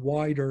to a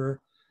wider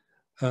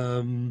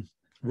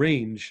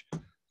range,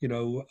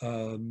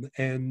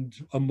 and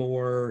a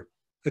more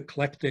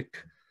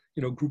eclectic,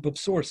 group of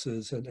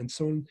sources and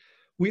so on.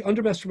 We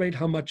underestimate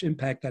how much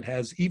impact that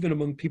has, even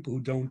among people who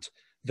don't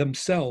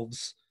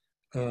themselves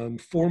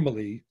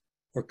formally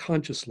or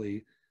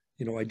consciously,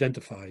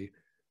 identify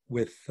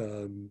with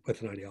an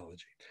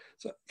ideology.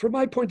 So from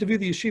my point of view,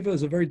 the yeshiva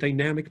is a very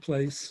dynamic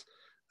place.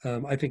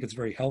 I think it's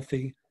very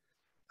healthy.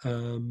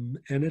 And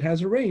it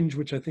has a range,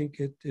 which I think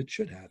it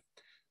should have.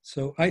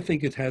 So I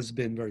think it has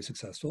been very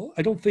successful.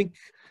 I think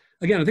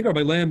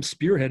Rabbi Lamm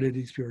spearheaded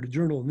a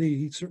journal, and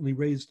he certainly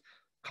raised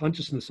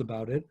consciousness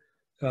about it.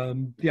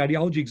 The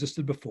ideology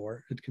existed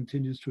before, it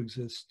continues to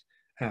exist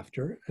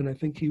after, and I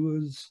think he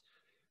was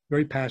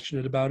very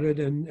passionate about it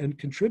and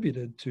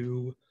contributed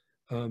to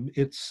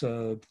its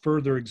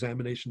further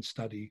examination,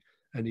 study,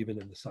 and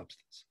even in the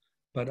substance.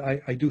 But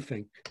I do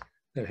think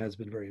that has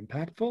been very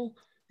impactful,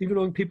 even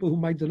among people who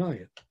might deny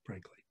it,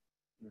 frankly.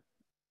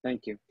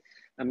 Thank you.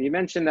 You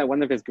mentioned that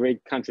one of his great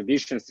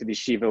contributions to the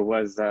yeshiva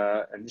was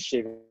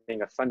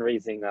initiating a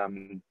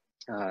fundraising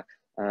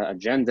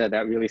agenda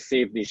that really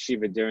saved the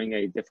yeshiva during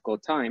a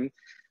difficult time.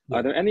 Yeah.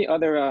 Are there any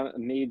other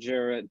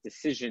major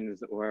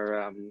decisions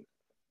or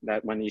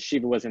that when the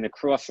yeshiva was in a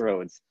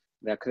crossroads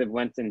that could have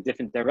went in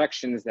different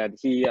directions that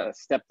he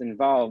got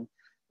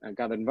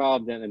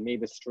involved in and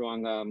made a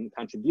strong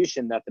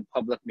contribution that the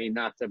public may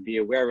not be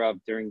aware of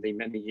during the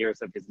many years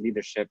of his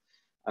leadership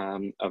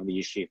of the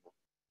yeshiva?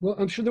 Well,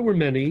 I'm sure there were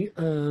many.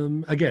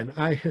 Again,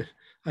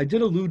 I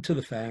did allude to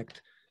the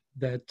fact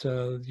that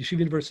Yeshiva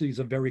University is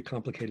a very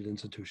complicated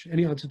institution.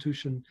 Any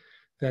institution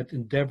that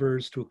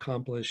endeavors to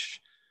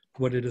accomplish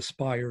what it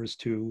aspires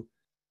to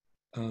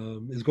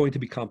is going to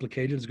be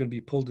complicated, is going to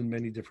be pulled in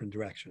many different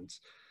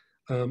directions.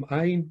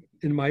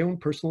 In my own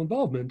personal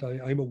involvement,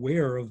 I'm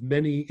aware of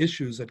many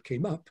issues that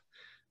came up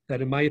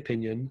that, in my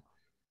opinion,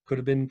 could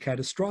have been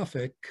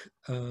catastrophic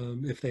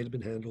if they had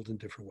been handled in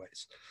different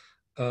ways.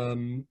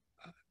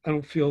 I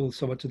don't feel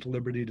so much at the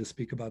liberty to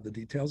speak about the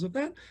details of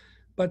that,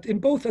 but in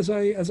both, as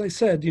I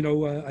said,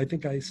 I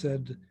think I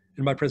said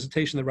in my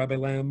presentation that Rabbi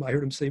Lamm, I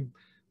heard him say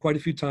quite a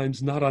few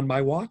times, not on my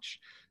watch,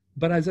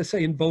 but as I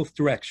say, in both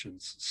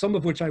directions, some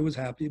of which I was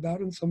happy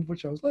about and some of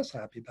which I was less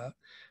happy about.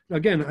 Now,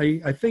 again,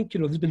 I think,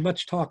 there's been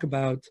much talk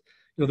about,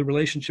 the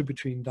relationship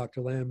between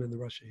Dr. Lamm and the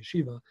Rosh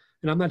Yeshiva,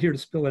 and I'm not here to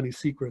spill any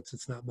secrets.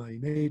 It's not my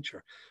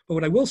nature. But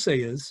what I will say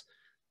is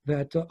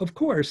that, of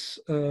course,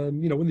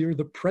 when you're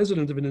the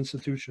president of an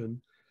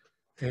institution,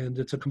 and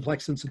it's a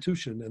complex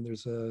institution, and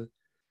there's a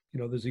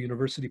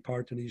university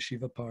part and a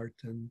yeshiva part,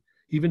 and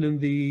even in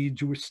the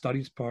Jewish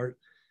studies part,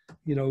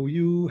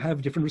 you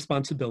have different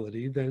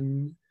responsibility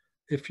than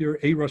if you're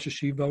a Rosh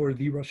Yeshiva or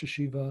the Rosh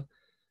Yeshiva,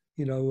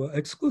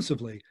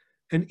 exclusively.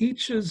 And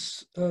each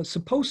is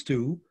supposed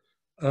to,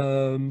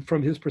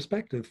 from his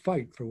perspective,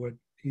 fight for what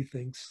he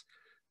thinks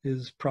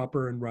is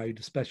proper and right,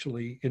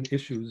 especially in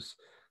issues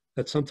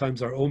that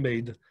sometimes are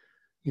omed,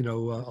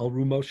 al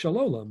rumo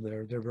shalom.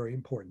 They're very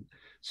important.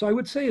 So I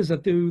would say is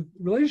that the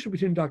relationship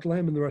between Dr.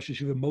 Lamm and the Rosh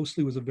Yeshiva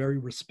mostly was a very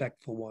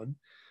respectful one.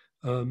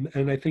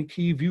 And I think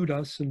he viewed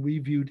us and we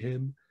viewed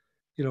him,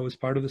 as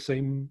part of the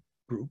same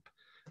group.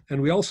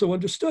 And we also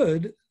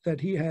understood that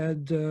he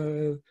had,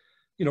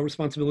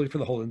 responsibility for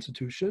the whole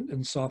institution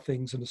and saw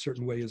things in a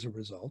certain way as a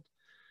result.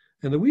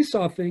 And that we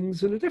saw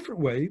things in a different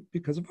way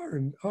because of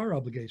our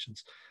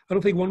obligations. I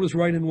don't think one was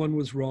right and one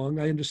was wrong.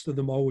 I understood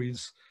them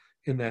always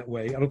in that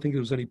way. I don't think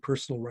there was any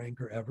personal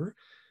rancor ever.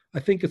 I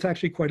think it's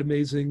actually quite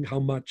amazing how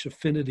much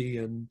affinity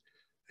and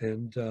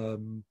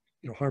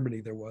harmony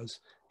there was,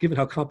 given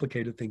how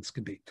complicated things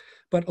can be.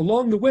 But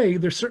along the way,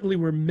 there certainly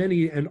were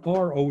many and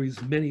are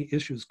always many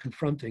issues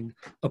confronting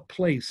a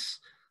place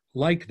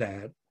like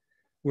that,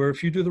 where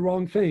if you do the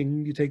wrong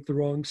thing, you take the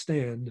wrong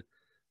stand,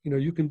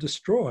 you can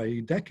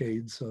destroy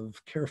decades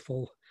of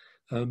careful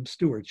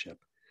stewardship.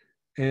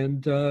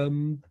 And, a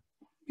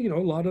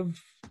lot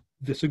of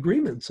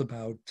disagreements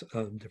about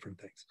different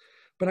things.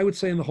 But I would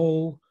say in the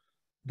whole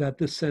that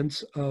this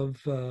sense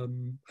of,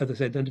 as I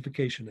said,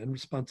 identification and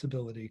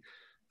responsibility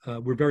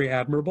were very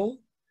admirable.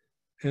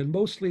 And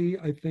mostly,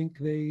 I think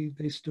they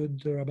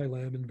stood Rabbi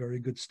Lamm in very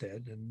good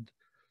stead. And,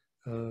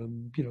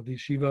 the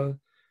yeshiva,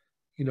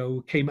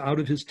 came out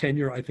of his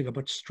tenure, I think, a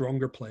much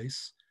stronger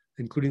place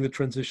including the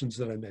transitions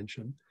that I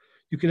mentioned.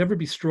 You can never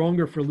be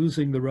stronger for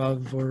losing the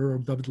Rav or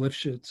David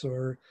Lifshitz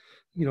or,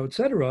 et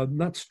cetera. I'm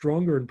not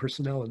stronger in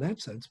personnel in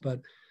that sense, but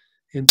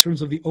in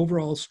terms of the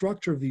overall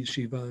structure of the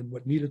yeshiva and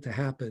what needed to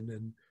happen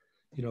and,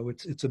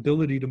 its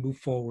ability to move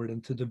forward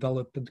and to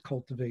develop and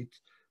cultivate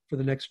for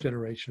the next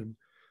generation,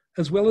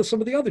 as well as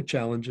some of the other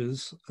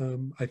challenges.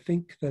 I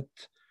think that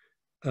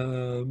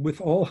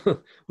with all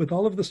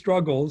of the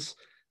struggles,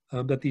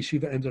 that the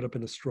yeshiva ended up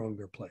in a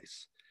stronger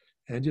place.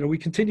 And, we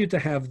continue to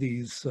have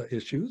these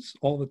issues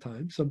all the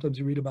time. Sometimes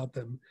you read about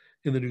them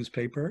in the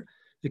newspaper.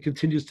 It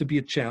continues to be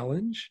a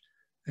challenge,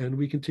 and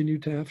we continue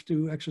to have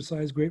to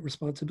exercise great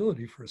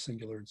responsibility for a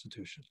singular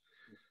institution.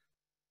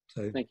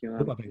 So, thank you.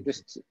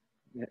 Just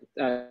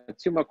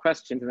two more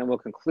questions, and then we'll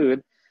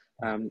conclude.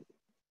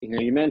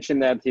 You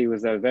mentioned that he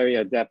was very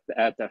adept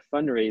at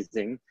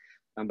fundraising,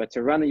 but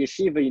to run a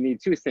yeshiva, you need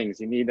two things.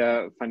 You need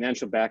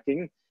financial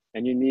backing,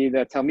 and you need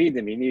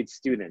talmidim, you need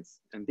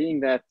students. And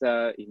being that,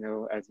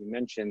 as you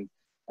mentioned,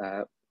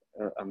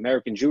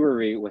 American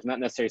Jewry was not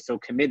necessarily so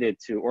committed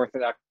to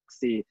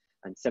orthodoxy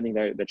and sending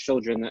their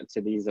children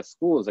to these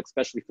schools,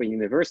 especially for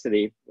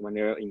university, when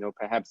there are,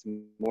 perhaps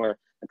more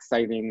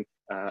exciting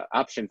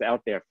options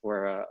out there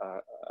for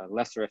a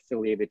lesser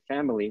affiliated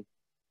family.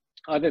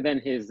 Other than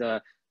his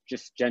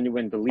just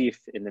genuine belief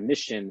in the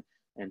mission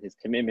and his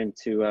commitment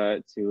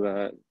to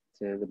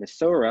the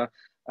Mesorah,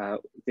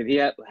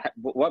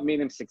 what made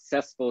him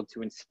successful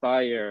to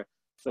inspire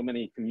so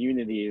many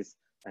communities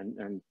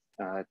and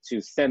to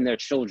send their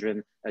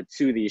children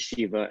to the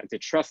yeshiva and to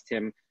trust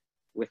him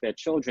with their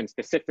children,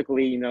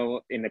 specifically,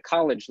 in the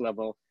college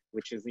level,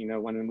 which is,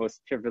 one of the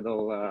most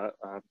pivotal,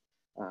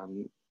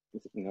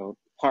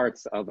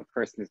 parts of a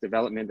person's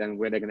development and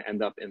where they're going to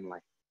end up in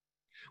life?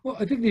 Well,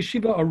 I think the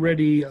yeshiva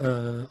already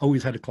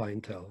always had a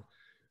clientele,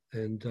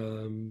 and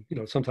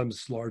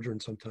sometimes larger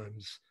and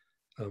sometimes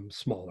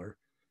smaller.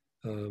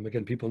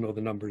 Again, people know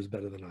the numbers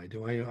better than I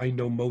do. I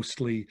know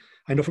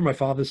from my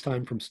father's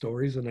time from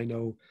stories, and I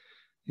know,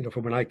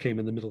 from when I came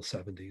in the middle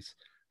 70s.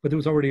 But there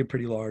was already a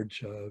pretty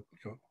large,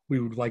 we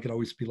would like it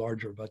always to be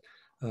larger, but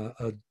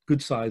a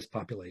good sized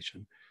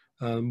population.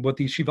 What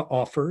the yeshiva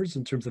offers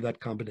in terms of that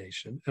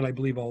combination, and I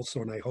believe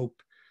also, and I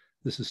hope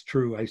this is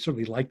true, I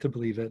certainly like to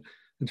believe it,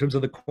 in terms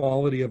of the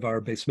quality of our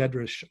Beis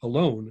Medrash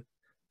alone,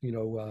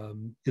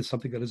 is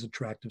something that is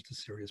attractive to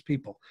serious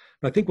people.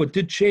 And I think what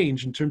did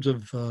change in terms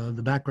of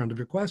the background of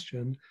your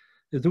question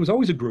is there was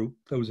always a group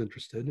that was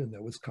interested and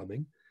that was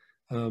coming.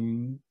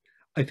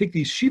 I think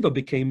the yeshiva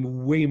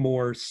became way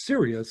more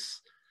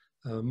serious,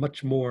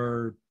 much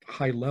more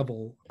high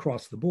level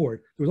across the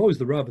board. There was always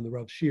the Rav and the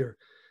Rav Shir,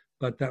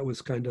 but that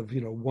was kind of,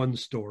 one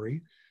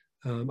story.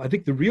 I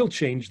think the real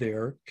change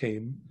there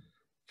came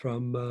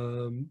from,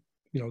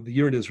 the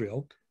year in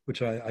Israel,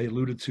 which I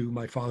alluded to,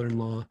 my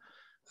father-in-law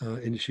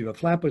in Yeshiva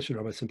Flatbush and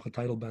Rabbi Simcha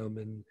Teitelbaum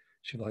in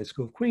Yeshiva High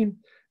School of Queen,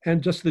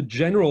 and just the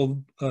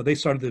general, they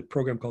started the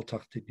program called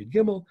Tachtit Yud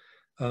Gimel.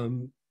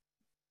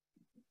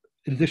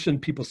 In addition,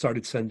 people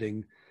started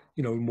sending,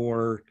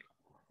 more,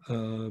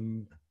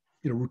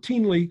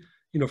 routinely,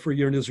 for a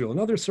year in Israel and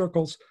other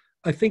circles.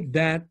 I think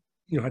that,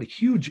 had a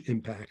huge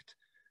impact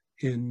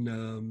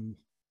in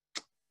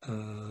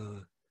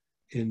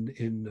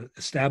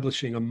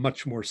establishing a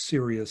much more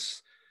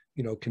serious,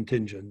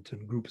 contingent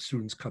and group of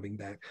students coming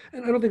back.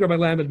 And I don't think Rabbi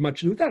Lamm had much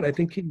to do with that. I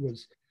think he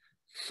was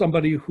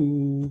somebody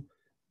who,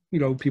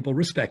 people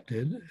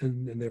respected,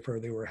 and therefore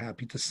they were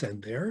happy to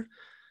send there.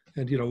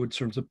 And, in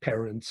terms of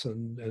parents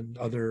and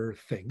other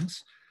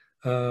things.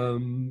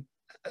 So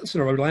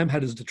Rabbi Lamm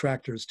had his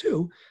detractors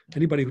too.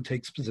 Anybody who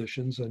takes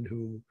positions and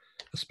who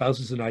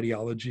espouses an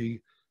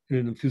ideology in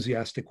an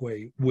enthusiastic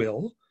way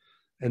will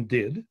and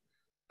did.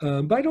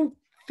 But I don't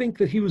think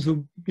that he was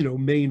the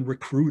main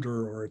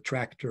recruiter or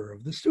attractor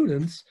of the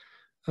students.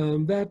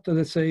 That,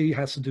 let's say,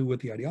 has to do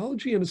with the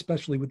ideology and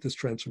especially with this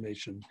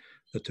transformation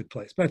that took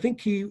place. But I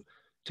think he,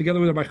 together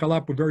with Rabbi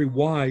Chalap, were very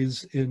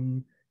wise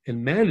in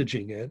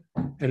managing it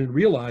and in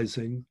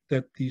realizing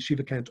that the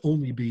yeshiva can't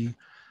only be,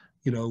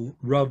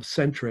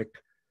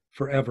 Rav-centric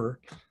forever,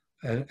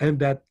 and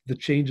that the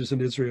changes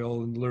in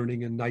Israel and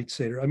learning and Night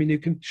Seder, I mean, you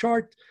can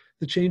chart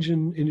the change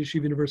in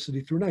Yeshiva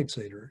University through Night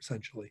Seder,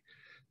 essentially.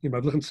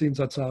 Rabbi Lichtenstein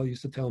Zatzal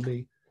used to tell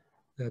me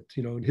that,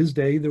 in his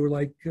day, they were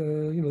like,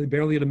 they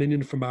barely had a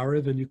minyan from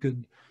Mariv, and you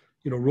could,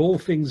 roll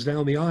things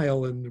down the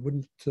aisle and it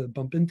wouldn't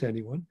bump into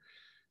anyone.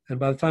 And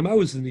by the time I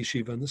was in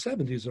yeshiva in the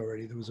 70s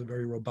already, there was a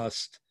very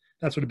robust,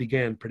 that's when it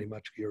began pretty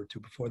much a year or two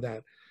before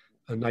that,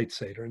 a Night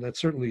Seder. And that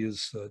certainly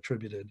is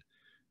attributed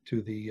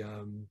to the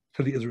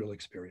Israel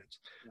experience.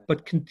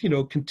 But,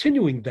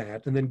 continuing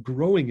that and then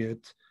growing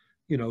it,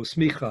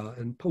 smicha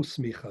and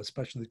post-smicha,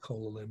 especially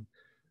Kol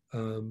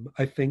Olim,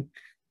 I think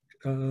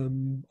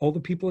all the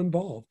people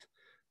involved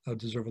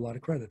deserve a lot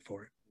of credit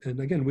for it.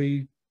 And again,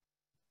 we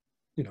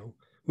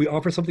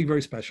offer something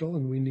very special,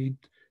 and we need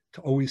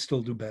to always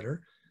still do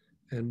better.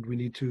 And we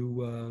need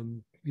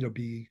to,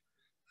 be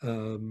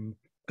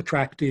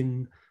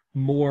attracting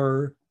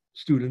more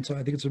students.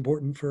 I think it's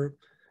important for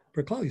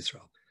Klal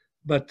Yisrael.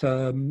 But,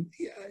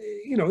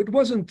 it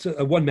wasn't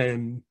a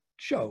one-man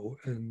show.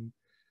 And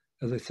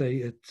as I say,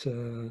 it,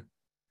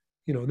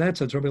 you know, in that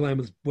sense, Rabbi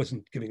Lamm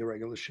wasn't giving a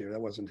regular share.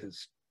 That wasn't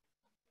his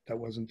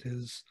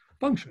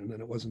function,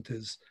 and it wasn't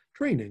his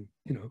training,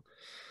 you know.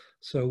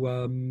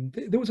 So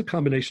there was a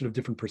combination of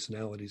different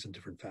personalities and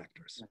different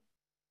factors.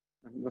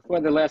 Before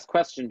the last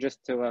question,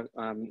 just to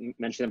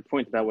mention a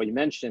point about what you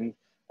mentioned,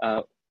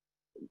 the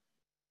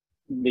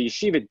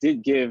yeshiva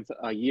did give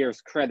a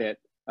year's credit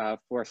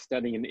for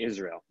studying in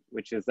Israel,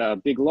 which is a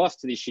big loss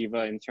to the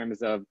yeshiva in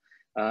terms of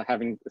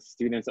having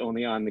students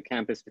only on the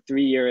campus for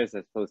 3 years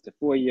as opposed to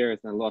 4 years,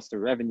 and a loss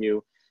of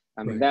revenue.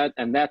 Right.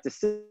 That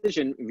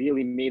decision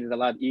really made it a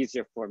lot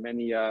easier for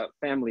many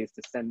families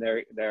to send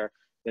their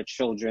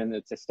children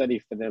to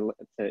study to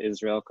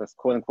Israel, because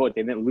quote unquote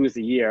they didn't lose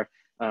a year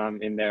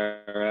in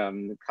their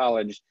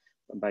college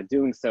by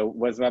doing so.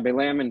 Was Rabbi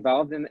Lamm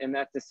involved in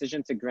that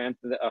decision to grant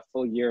a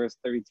full year's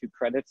 32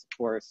 credits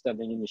for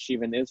studying in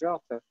yeshiva in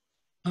Israel?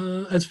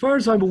 As far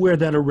as I'm aware,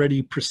 that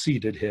already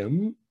preceded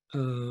him.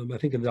 I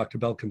think in Dr.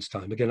 Belkin's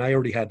time. Again, I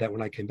already had that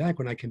when I came back.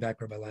 When I came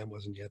back, Rabbi Lamm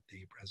wasn't yet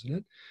the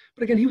president.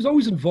 But again, he was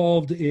always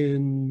involved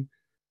in,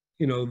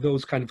 you know,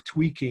 those kind of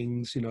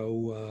tweakings, you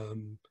know.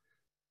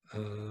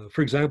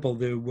 For example,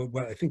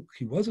 what I think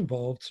he was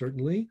involved,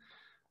 certainly,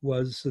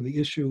 was in the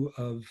issue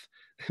of,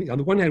 on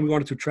the one hand, we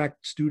wanted to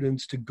attract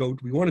students to go,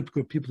 we wanted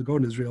people to go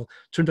in Israel.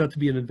 It turned out to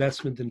be an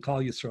investment in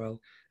Klal Yisrael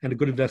and a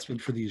good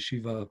investment for the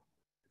yeshiva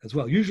as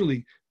well.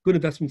 Usually, good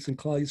investments in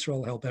Klal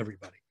Yisrael help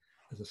everybody,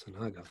 as a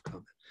Sanagav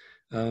comment.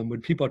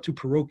 When people are too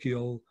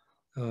parochial,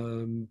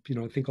 you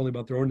know, think only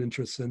about their own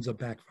interests, ends up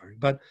backfiring.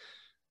 But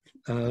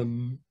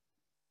in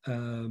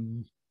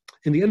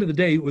the end of the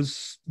day, it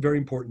was very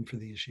important for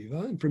the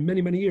yeshiva. And for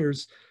many, many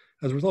years,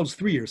 as a result, it was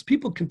 3 years.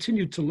 People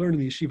continued to learn in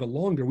the yeshiva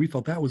longer. We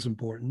felt that was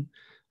important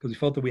because we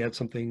felt that we had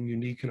something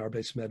unique in our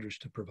base medrash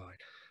to provide.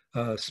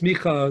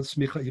 Smicha,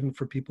 even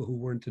for people who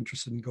weren't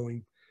interested in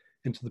going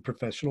into the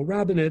professional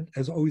rabbinate,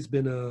 has always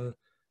been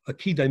a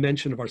key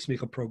dimension of our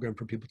smicha program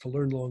for people to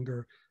learn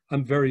longer.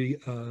 I'm very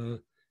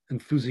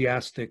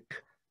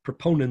enthusiastic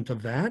proponent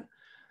of that.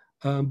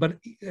 But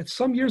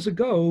some years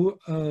ago,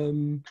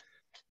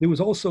 there was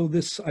also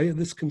this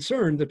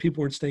concern that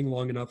people weren't staying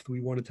long enough, that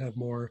we wanted to have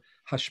more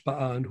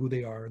hashpa'ah on who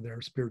they are and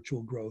their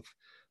spiritual growth,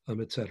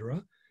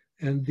 etc.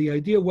 And the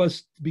idea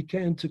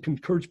began to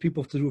encourage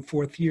people to do a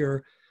 4th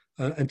year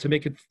and to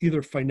make it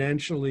either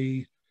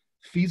financially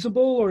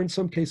feasible or in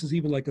some cases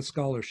even like a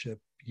scholarship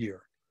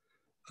year.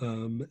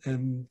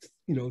 And,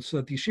 you know, so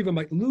that the yeshiva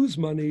might lose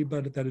money,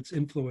 but that its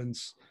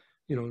influence,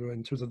 you know,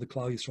 in terms of the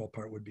Klal Yisrael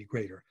part would be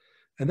greater.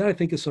 And that I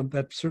think is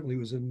that certainly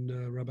was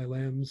in Rabbi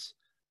Lamm's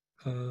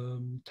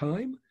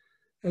time,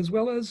 as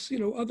well as, you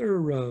know, other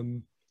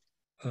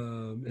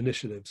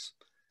initiatives,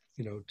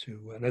 you know,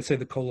 and I'd say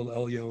the Kolel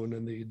Elyon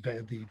and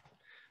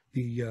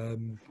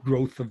the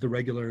growth of the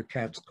regular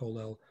Katz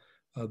Kolel,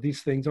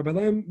 these things. Rabbi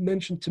Lamm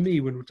mentioned to me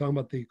when we're talking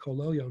about the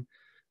Kolel Elyon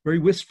very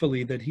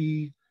wistfully that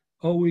he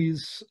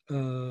always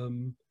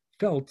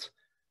felt,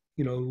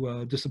 you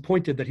know,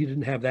 disappointed that he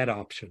didn't have that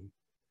option,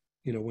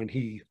 you know, when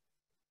he,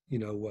 you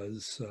know,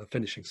 was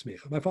finishing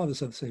smicha. My father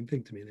said the same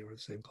thing to me. They were in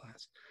the same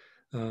class.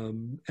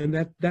 And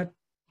that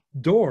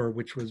door,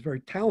 which was very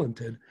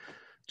talented,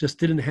 just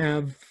didn't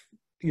have,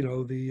 you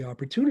know, the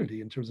opportunity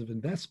in terms of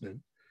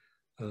investment,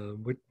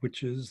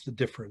 which is the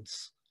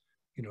difference,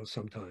 you know,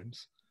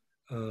 sometimes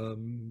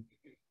in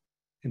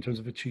terms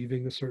of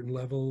achieving a certain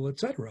level,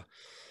 etc.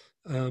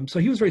 So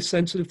he was very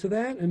sensitive to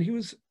that, and he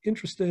was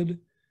interested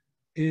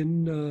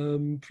in,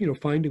 you know,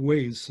 finding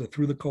ways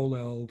through the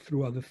Kolel,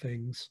 through other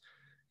things,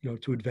 you know,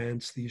 to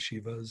advance the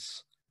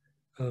yeshiva's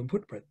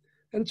footprint.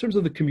 And in terms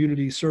of the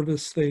community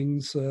service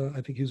things,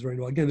 I think he was very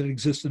well. Again, it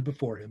existed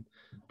before him,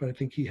 but I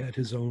think he had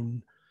his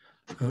own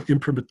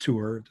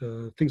imprimatur.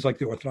 Things like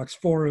the Orthodox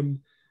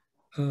Forum,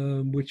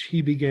 which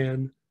he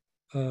began,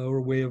 or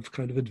a way of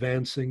kind of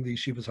advancing the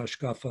yeshiva's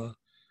hashkafa.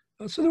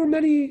 So there were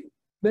many,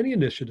 many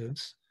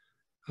initiatives.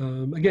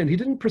 Again, he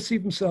didn't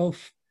perceive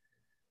himself,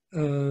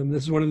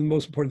 this is one of the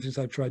most important things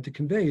I've tried to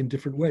convey in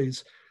different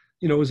ways,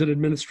 you know, as an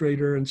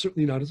administrator and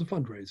certainly not as a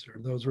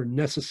fundraiser. Those were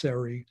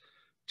necessary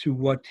to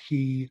what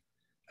he,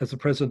 as the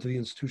president of the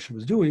institution,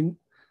 was doing,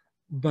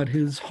 but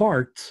his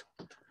heart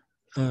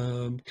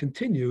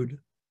continued,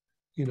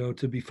 you know,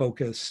 to be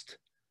focused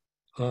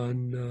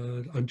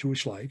on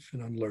Jewish life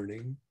and on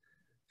learning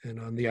and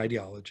on the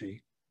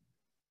ideology.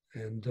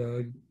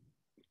 And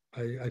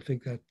I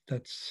think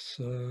that's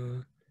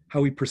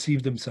how he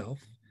perceived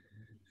himself,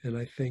 and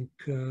I think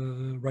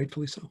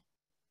rightfully so.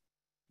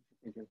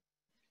 The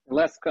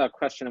last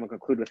question, I'm going to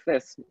conclude with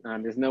this.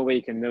 There's no way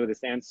you can know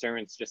this answer,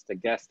 and it's just a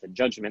guess, a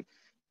judgment.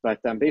 But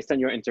based on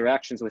your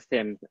interactions with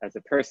him as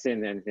a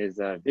person and his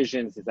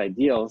visions, his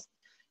ideals,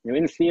 you know,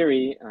 in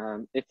theory,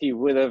 if he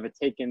would have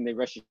taken the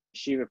Rosh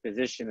Yeshiva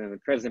position and the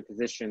president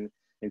position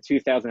in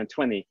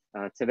 2020,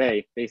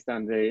 today, based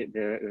on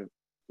the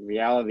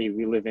reality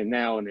we live in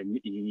now and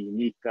the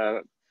unique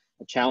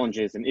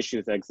challenges and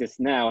issues that exist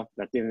now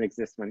that didn't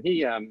exist when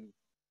he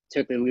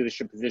took the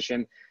leadership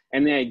position,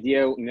 and the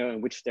idea, you know, in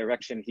which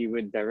direction he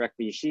would direct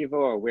the yeshiva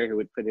or where he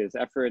would put his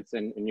efforts,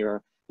 and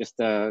your just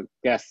a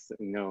guess,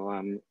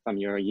 from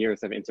your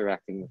years of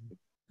interacting with them.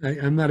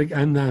 I'm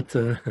not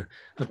a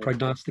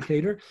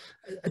prognosticator.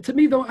 To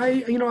me, though,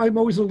 I'm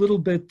always a little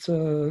bit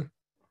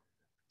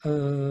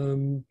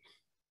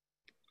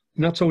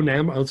not so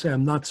enamored. I would say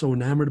I'm not so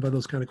enamored by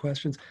those kind of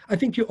questions. I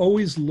think you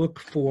always look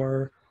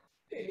for,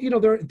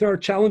 there are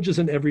challenges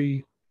in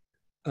every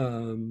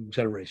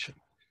generation.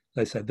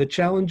 As I said, the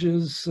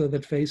challenges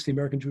that face the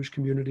American Jewish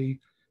community,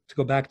 to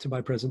go back to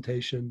my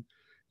presentation,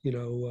 in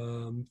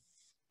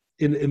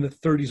the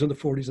 30s and the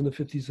 40s and the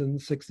 50s and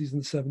the 60s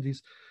and the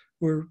 70s,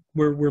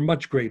 were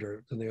much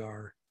greater than they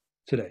are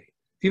today.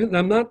 Even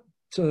I'm not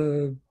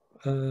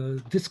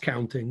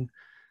discounting,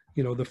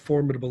 the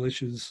formidable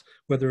issues,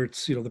 whether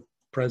it's the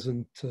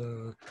present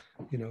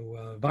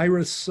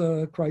virus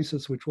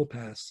crisis, which will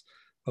pass,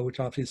 which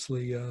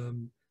obviously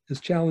is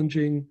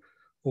challenging,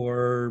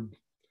 or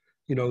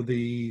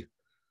the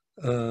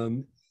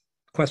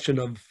question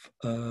of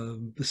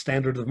the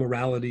standard of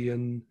morality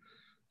and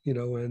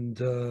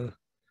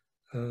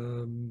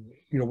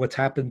what's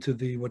happened to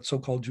what's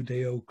so-called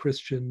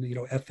Judeo-Christian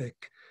ethic,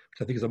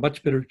 which I think is a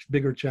much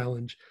bigger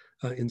challenge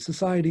in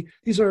society.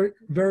 These are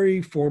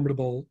very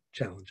formidable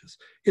challenges.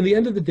 In the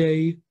end of the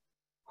day,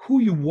 who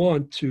you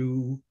want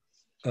to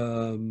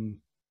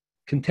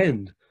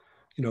contend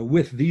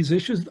with these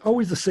issues,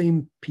 always the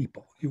same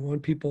people. You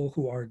want people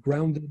who are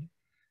grounded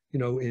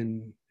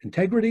in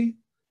integrity,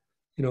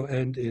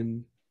 and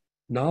in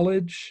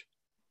knowledge,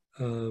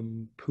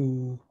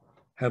 who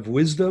have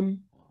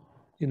wisdom,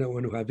 and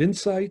who have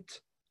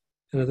insight,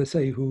 and as I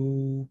say,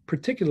 who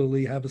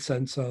particularly have a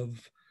sense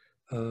of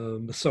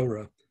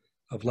Masorah,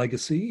 of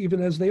legacy,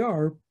 even as they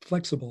are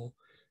flexible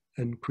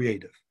and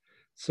creative.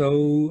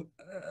 So,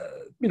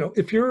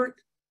 if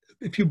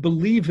you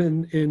believe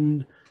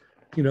in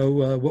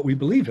what we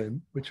believe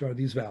in, which are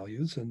these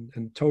values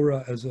and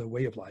Torah as a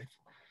way of life.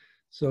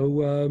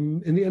 So,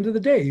 in the end of the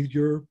day,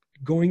 you're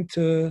going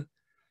to,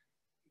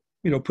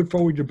 put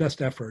forward your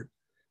best effort,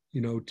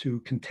 to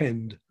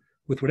contend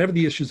with whatever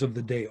the issues of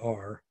the day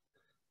are,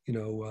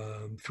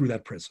 through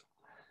that prism.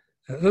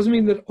 It doesn't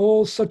mean that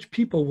all such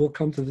people will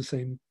come to the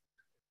same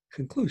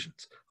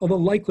conclusions, although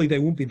likely they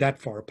won't be that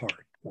far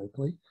apart,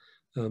 likely,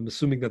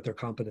 assuming that they're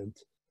competent,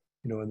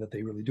 and that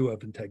they really do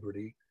have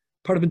integrity.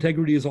 Part of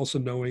integrity is also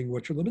knowing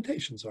what your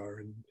limitations are,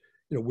 and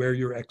where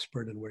you're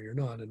expert and where you're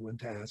not, and when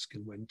to ask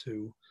and when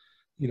to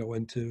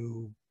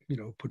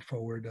put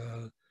forward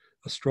a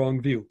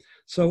strong view.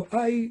 So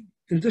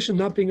in addition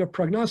to not being a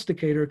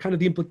prognosticator, kind of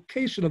the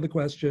implication of the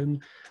question,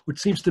 which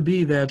seems to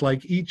be that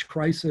like each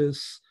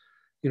crisis,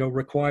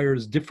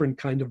 requires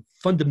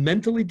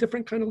fundamentally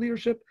different kind of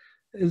leadership,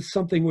 is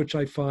something which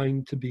I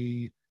find to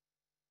be,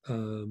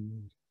 a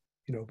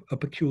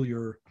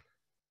peculiar,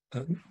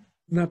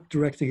 not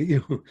directing at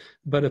you,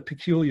 but a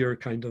peculiar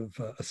kind of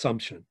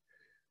assumption.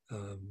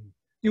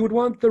 You would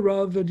want the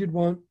Rav, and you'd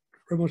want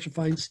Rav Moshe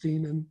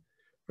Feinstein and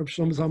Rav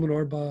Shlomo Zalman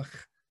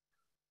Auerbach,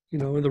 in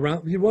the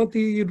round.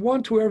 You'd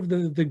want whoever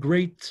the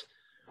great,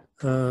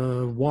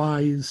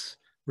 wise,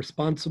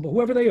 responsible,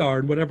 whoever they are,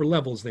 and whatever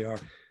levels they are.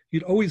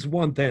 You'd always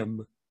want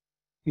them,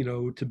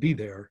 to be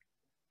there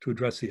to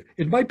address it.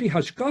 It might be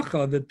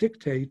hashgacha that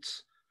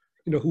dictates,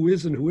 who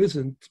is and who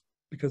isn't,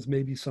 because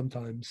maybe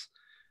sometimes,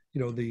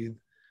 the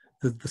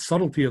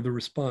subtlety of the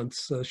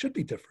response should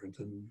be different.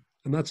 And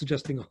I'm not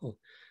suggesting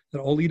that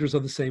all leaders are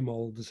the same,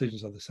 all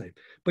decisions are the same.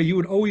 But you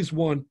would always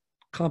want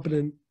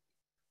competent,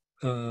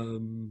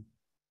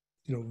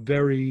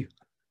 very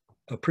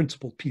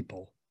principled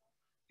people,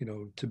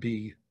 to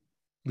be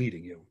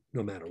leading you,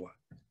 no matter what.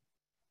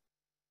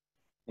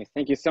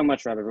 Thank you so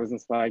much, Rabbi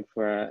Rosensweig,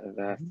 for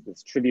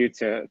this tribute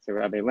to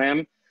Rabbi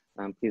Lamm.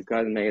 Please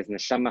God, may his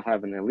neshama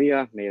have an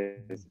aliyah, may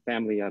his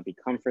family be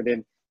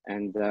comforted.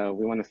 And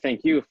we want to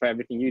thank you for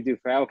everything you do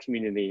for our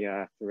community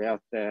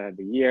throughout the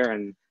year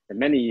and the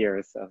many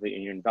years of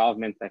your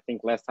involvement. I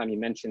think last time you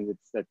mentioned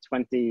it's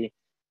 20,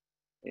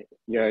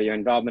 your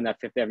involvement at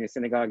Fifth Avenue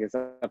Synagogue is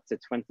up to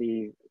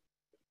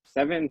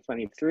 27,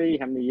 23,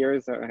 how many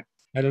years?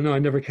 I don't know, I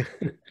never can.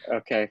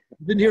 Okay.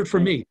 Didn't hear it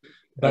from me,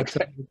 but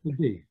okay. It could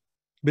be.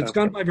 But it's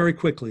gone by very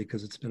quickly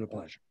because it's been a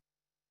pleasure.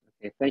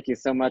 Okay, thank you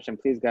so much, and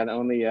please God,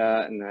 only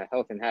in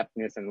health and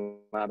happiness and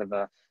a lot of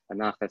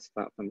nachas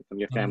from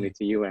your family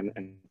to you and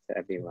to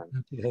everyone.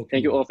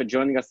 Thank you all for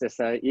joining us this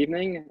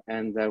evening,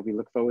 and we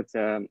look forward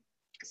to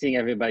seeing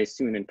everybody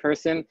soon in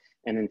person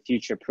and in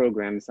future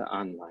programs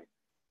online.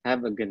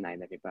 Have a good night,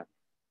 everybody.